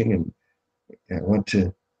preaching and went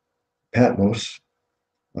to Patmos.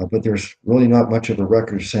 But there's really not much of a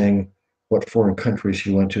record saying what foreign countries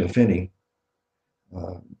he went to, if any.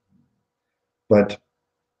 But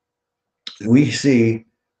we see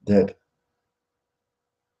that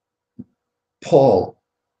Paul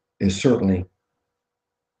is certainly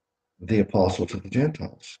the apostle to the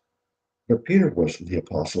Gentiles. But Peter was the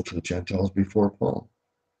apostle to the Gentiles before Paul.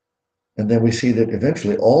 And then we see that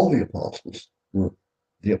eventually all the apostles were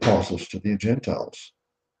the apostles to the Gentiles.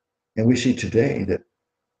 And we see today that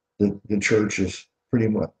the church is pretty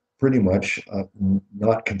much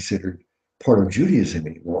not considered part of Judaism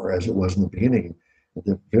anymore, as it was in the beginning. At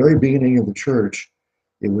the very beginning of the church,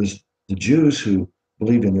 it was the Jews who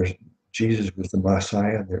believed in Jesus was the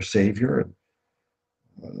Messiah and their Savior,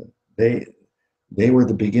 and they were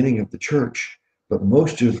the beginning of the church. But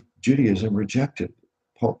most of Judaism rejected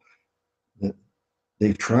Paul.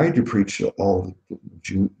 They tried to preach to all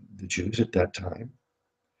the Jews at that time.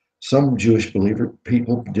 Some Jewish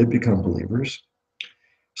people did become believers.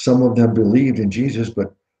 Some of them believed in Jesus,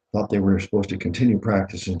 but thought they were supposed to continue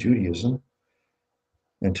practicing Judaism.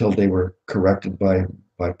 until they were corrected by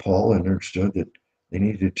Paul and understood that they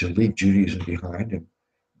needed to leave Judaism behind. And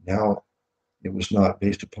now it was not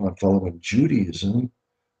based upon following Judaism,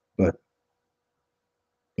 but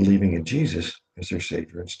believing in Jesus as their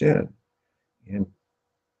Savior instead. And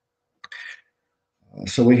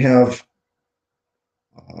so we have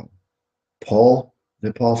uh, Paul, the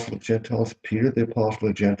apostle of Gentiles, Peter, the apostle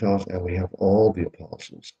of Gentiles, and we have all the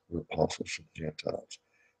apostles of the Gentiles.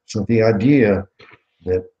 So the idea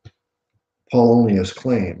that Paul only has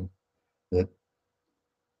claimed that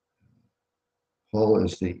Paul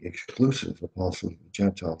is the exclusive apostle of the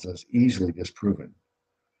Gentiles is easily disproven.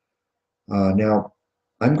 Now,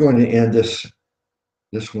 I'm going to end this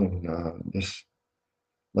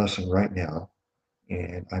lesson right now,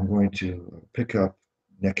 and I'm going to pick up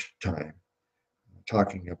next time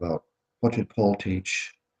talking about what did Paul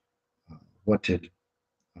teach, what did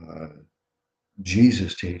uh,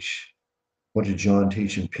 Jesus teach, what did John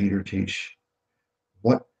teach and Peter teach,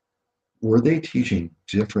 what were they teaching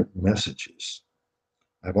different messages?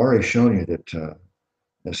 I've already shown you that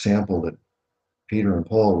a sample that Peter and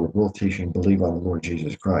Paul were both teaching believe on the Lord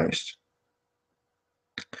Jesus Christ.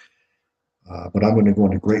 But I'm going to go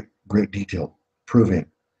into great detail proving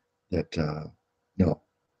that no,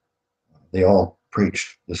 they all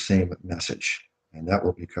preached the same message, and that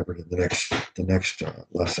will be covered in the next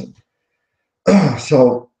lesson.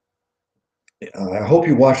 So I hope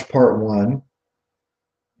you watched part one.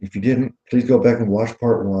 If you didn't, please go back and watch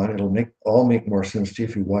part one. It'll make more sense to you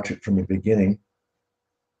if you watch it from the beginning.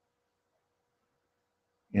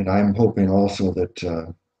 And I'm hoping also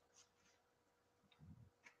that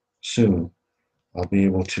soon I'll be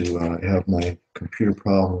able to have my computer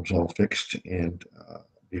problems all fixed and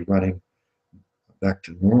be running back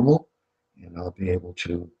to normal, and I'll be able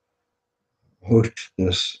to host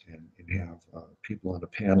this and have people on the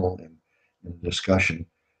panel and discussion.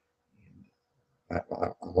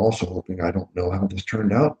 I'm also hoping, I don't know how this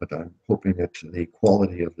turned out, but I'm hoping that the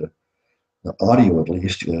quality of the audio at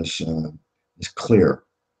least is clear.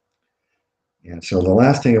 And so the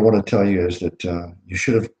last thing I want to tell you is that you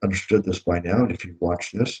should have understood this by now if you've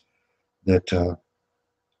watched this, that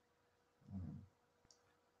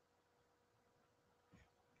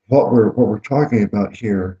what we're talking about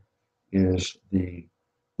here is the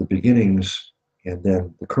beginnings and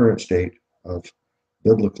then the current state of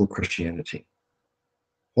biblical Christianity.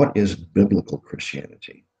 What is biblical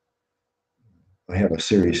Christianity? I have a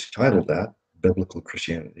series titled that, Biblical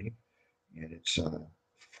Christianity, and it's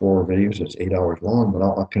 4 videos. It's 8 hours long, but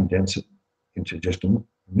I'll condense it into just a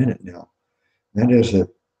minute now. And that is that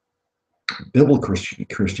biblical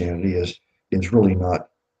Christianity is really not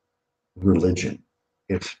religion;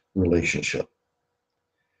 it's relationship.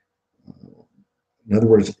 In other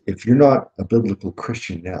words, if you're not a biblical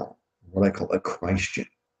Christian now, what I call a Christian,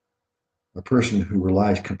 a person who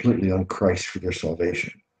relies completely on Christ for their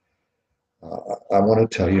salvation, I want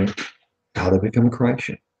to tell you how to become a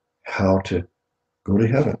Christian, how to go to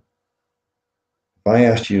heaven. If I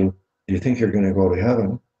asked you, do you think you're going to go to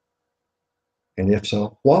heaven? And if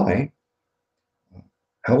so, why?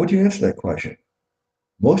 How would you answer that question?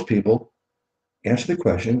 Most people answer the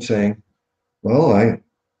question saying, well,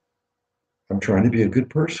 I'm trying to be a good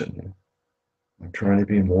person. I'm trying to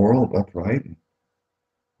be moral, upright.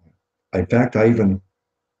 In fact, I even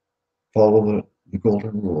follow the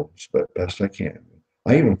golden rules, but best I can.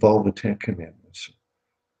 I even follow the 10 Commandments.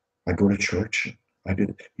 I go to church. I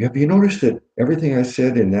do. Have you noticed that everything I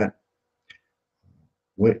said in that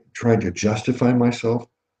way, trying to justify myself,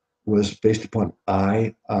 was based upon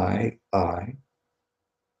I?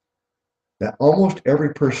 That almost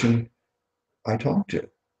every person I talk to,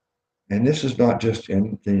 and this is not just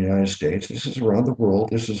in the United States, this is around the world.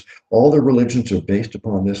 This is all the religions are based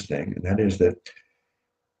upon this thing, and that is that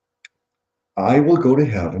I will go to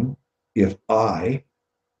heaven if I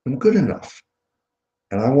am good enough.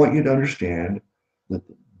 And I want you to understand that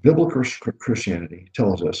biblical Christianity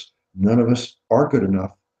tells us none of us are good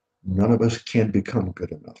enough. None of us can become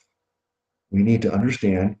good enough. We need to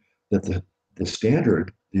understand that the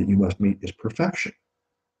standard that you must meet is perfection.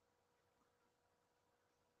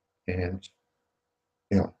 And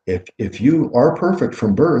if you are perfect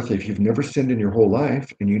from birth, if you've never sinned in your whole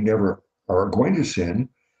life and you never are going to sin,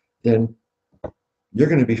 then you're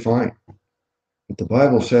going to be fine. But the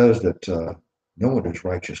Bible says that no one is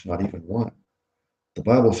righteous, not even one. The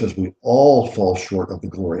Bible says we all fall short of the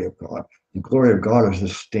glory of God. The glory of God is the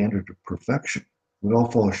standard of perfection. We all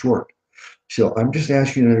fall short. So I'm just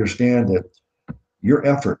asking you to understand that your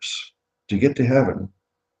efforts to get to heaven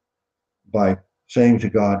by saying to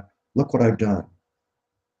God, look what I've done.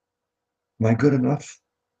 Am I good enough?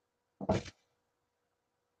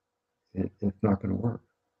 it's not going to work.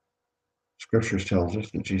 Scriptures tells us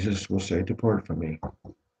that Jesus will say, "Depart from me,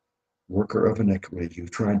 worker of iniquity."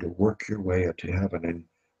 You've tried to work your way up to heaven and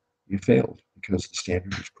you failed because the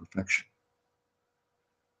standard is perfection.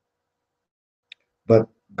 But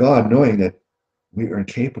God, knowing that we are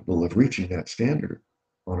incapable of reaching that standard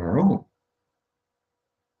on our own,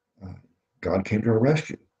 uh, God came to our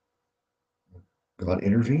rescue. God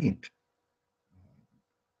intervened.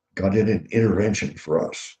 God did an intervention for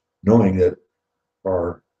us, knowing that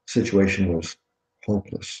our situation was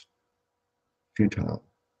hopeless, futile,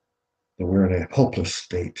 that we're in a hopeless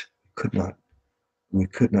state. We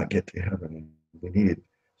could not get to heaven, and we needed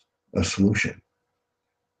a solution.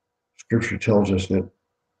 Scripture tells us that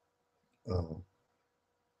uh,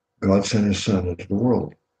 God sent his son into the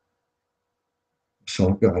world, the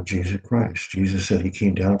Son of God, Jesus Christ. Jesus said he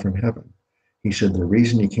came down from heaven. He said the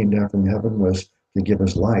reason he came down from heaven was to give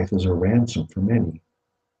his life as a ransom for many.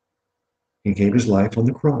 He gave his life on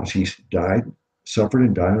the cross. He died, suffered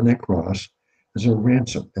and died on that cross as a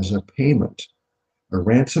ransom, as a payment. A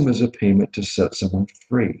ransom is a payment to set someone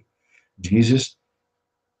free. Jesus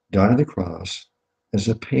died on the cross as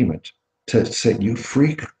a payment to set you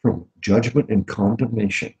free from judgment and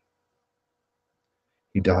condemnation.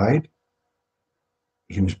 He died,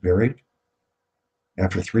 he was buried.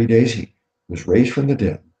 After 3 days, he was raised from the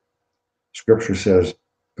dead. Scripture says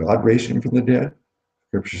God raised him from the dead.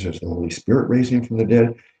 Scripture says the Holy Spirit raised him from the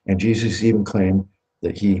dead. And Jesus even claimed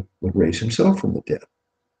that he would raise himself from the dead.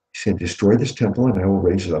 He said, "Destroy this temple and I will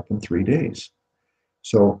raise it up in 3 days."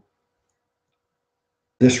 So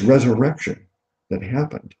this resurrection that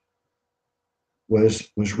happened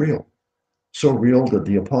was real. So real that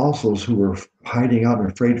the apostles who were hiding out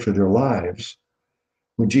and afraid for their lives,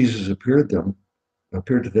 when Jesus appeared to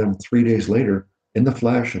them 3 days later in the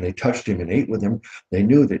flesh, and they touched him and ate with him, they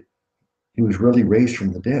knew that he was really raised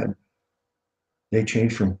from the dead. They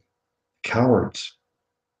changed from cowards,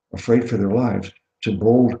 afraid for their lives, to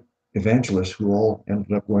bold evangelists who all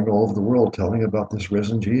ended up going all over the world telling about this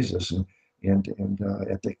risen Jesus and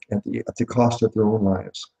at the cost of their own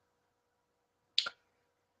lives.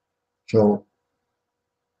 So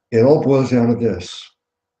it all boils down to this: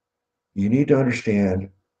 you need to understand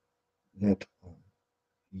that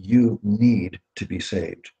you need to be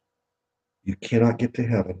saved. You cannot get to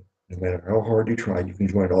heaven no matter how hard you try. You can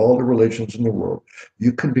join all the religions in the world.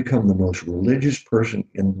 You can become the most religious person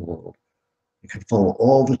in the world. You can follow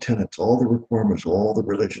all the tenets, all the requirements, all the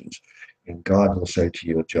religions, and God will say to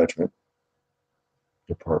you at judgment,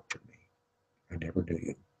 "Depart from me. I never knew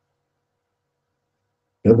you."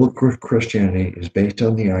 Biblical Christianity is based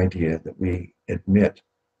on the idea that we admit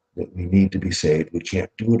that we need to be saved. We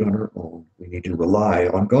can't do it on our own. We need to rely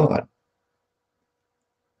on God.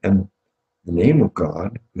 And the name of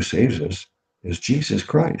God who saves us is Jesus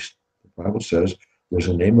Christ. The Bible says there's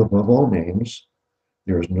a name above all names.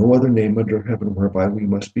 There is no other name under heaven whereby we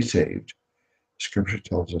must be saved. Scripture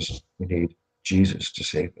tells us we need Jesus to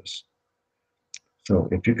save us. So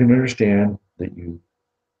if you can understand that you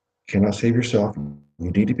cannot save yourself, you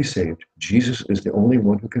need to be saved. Jesus is the only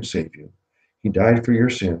one who can save you. He died for your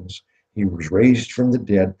sins. He was raised from the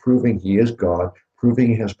dead, proving he is God, proving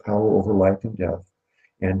he has power over life and death.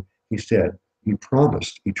 And he said, he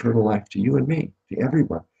promised eternal life to you and me, to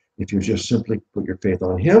everyone. If you just simply put your faith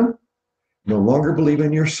on him, no longer believe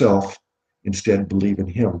in yourself, instead believe in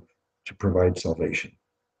him to provide salvation.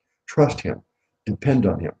 Trust him, depend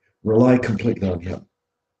on him, rely completely on him.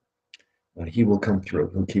 And he will come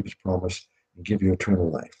through. He'll keep his promise and give you eternal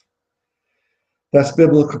life. That's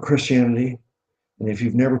biblical Christianity. And if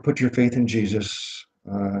you've never put your faith in Jesus,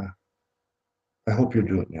 I hope you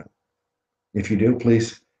do it now. If you do,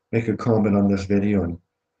 please make a comment on this video and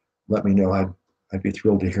let me know. I'd be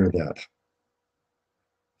thrilled to hear that.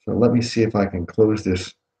 So let me see if I can close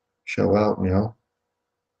this show out now.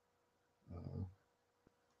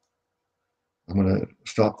 I'm going to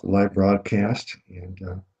stop the live broadcast.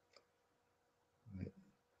 And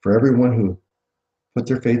for everyone who put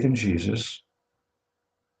their faith in Jesus,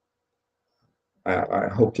 I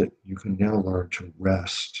hope that you can now learn to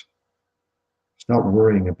rest. Stop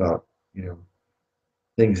worrying about,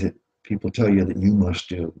 things that people tell you that you must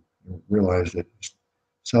do. Realize that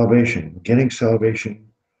salvation, getting salvation,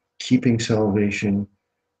 keeping salvation,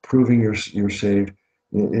 proving you're saved,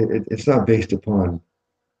 it's not based upon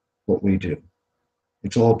what we do.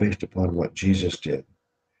 It's all based upon what Jesus did.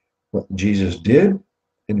 What Jesus did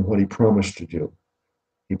and what he promised to do.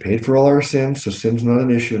 He paid for all our sins, so sin's not an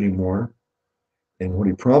issue anymore. And what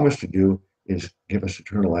he promised to do is give us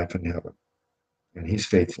eternal life in heaven. And he's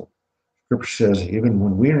faithful. Scripture says even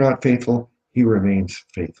when we are not faithful, he remains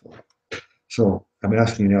faithful. So I'm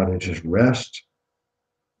asking you now to just rest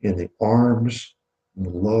in the arms and the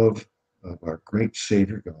love of our great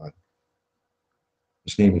Savior God.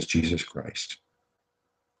 His name is Jesus Christ.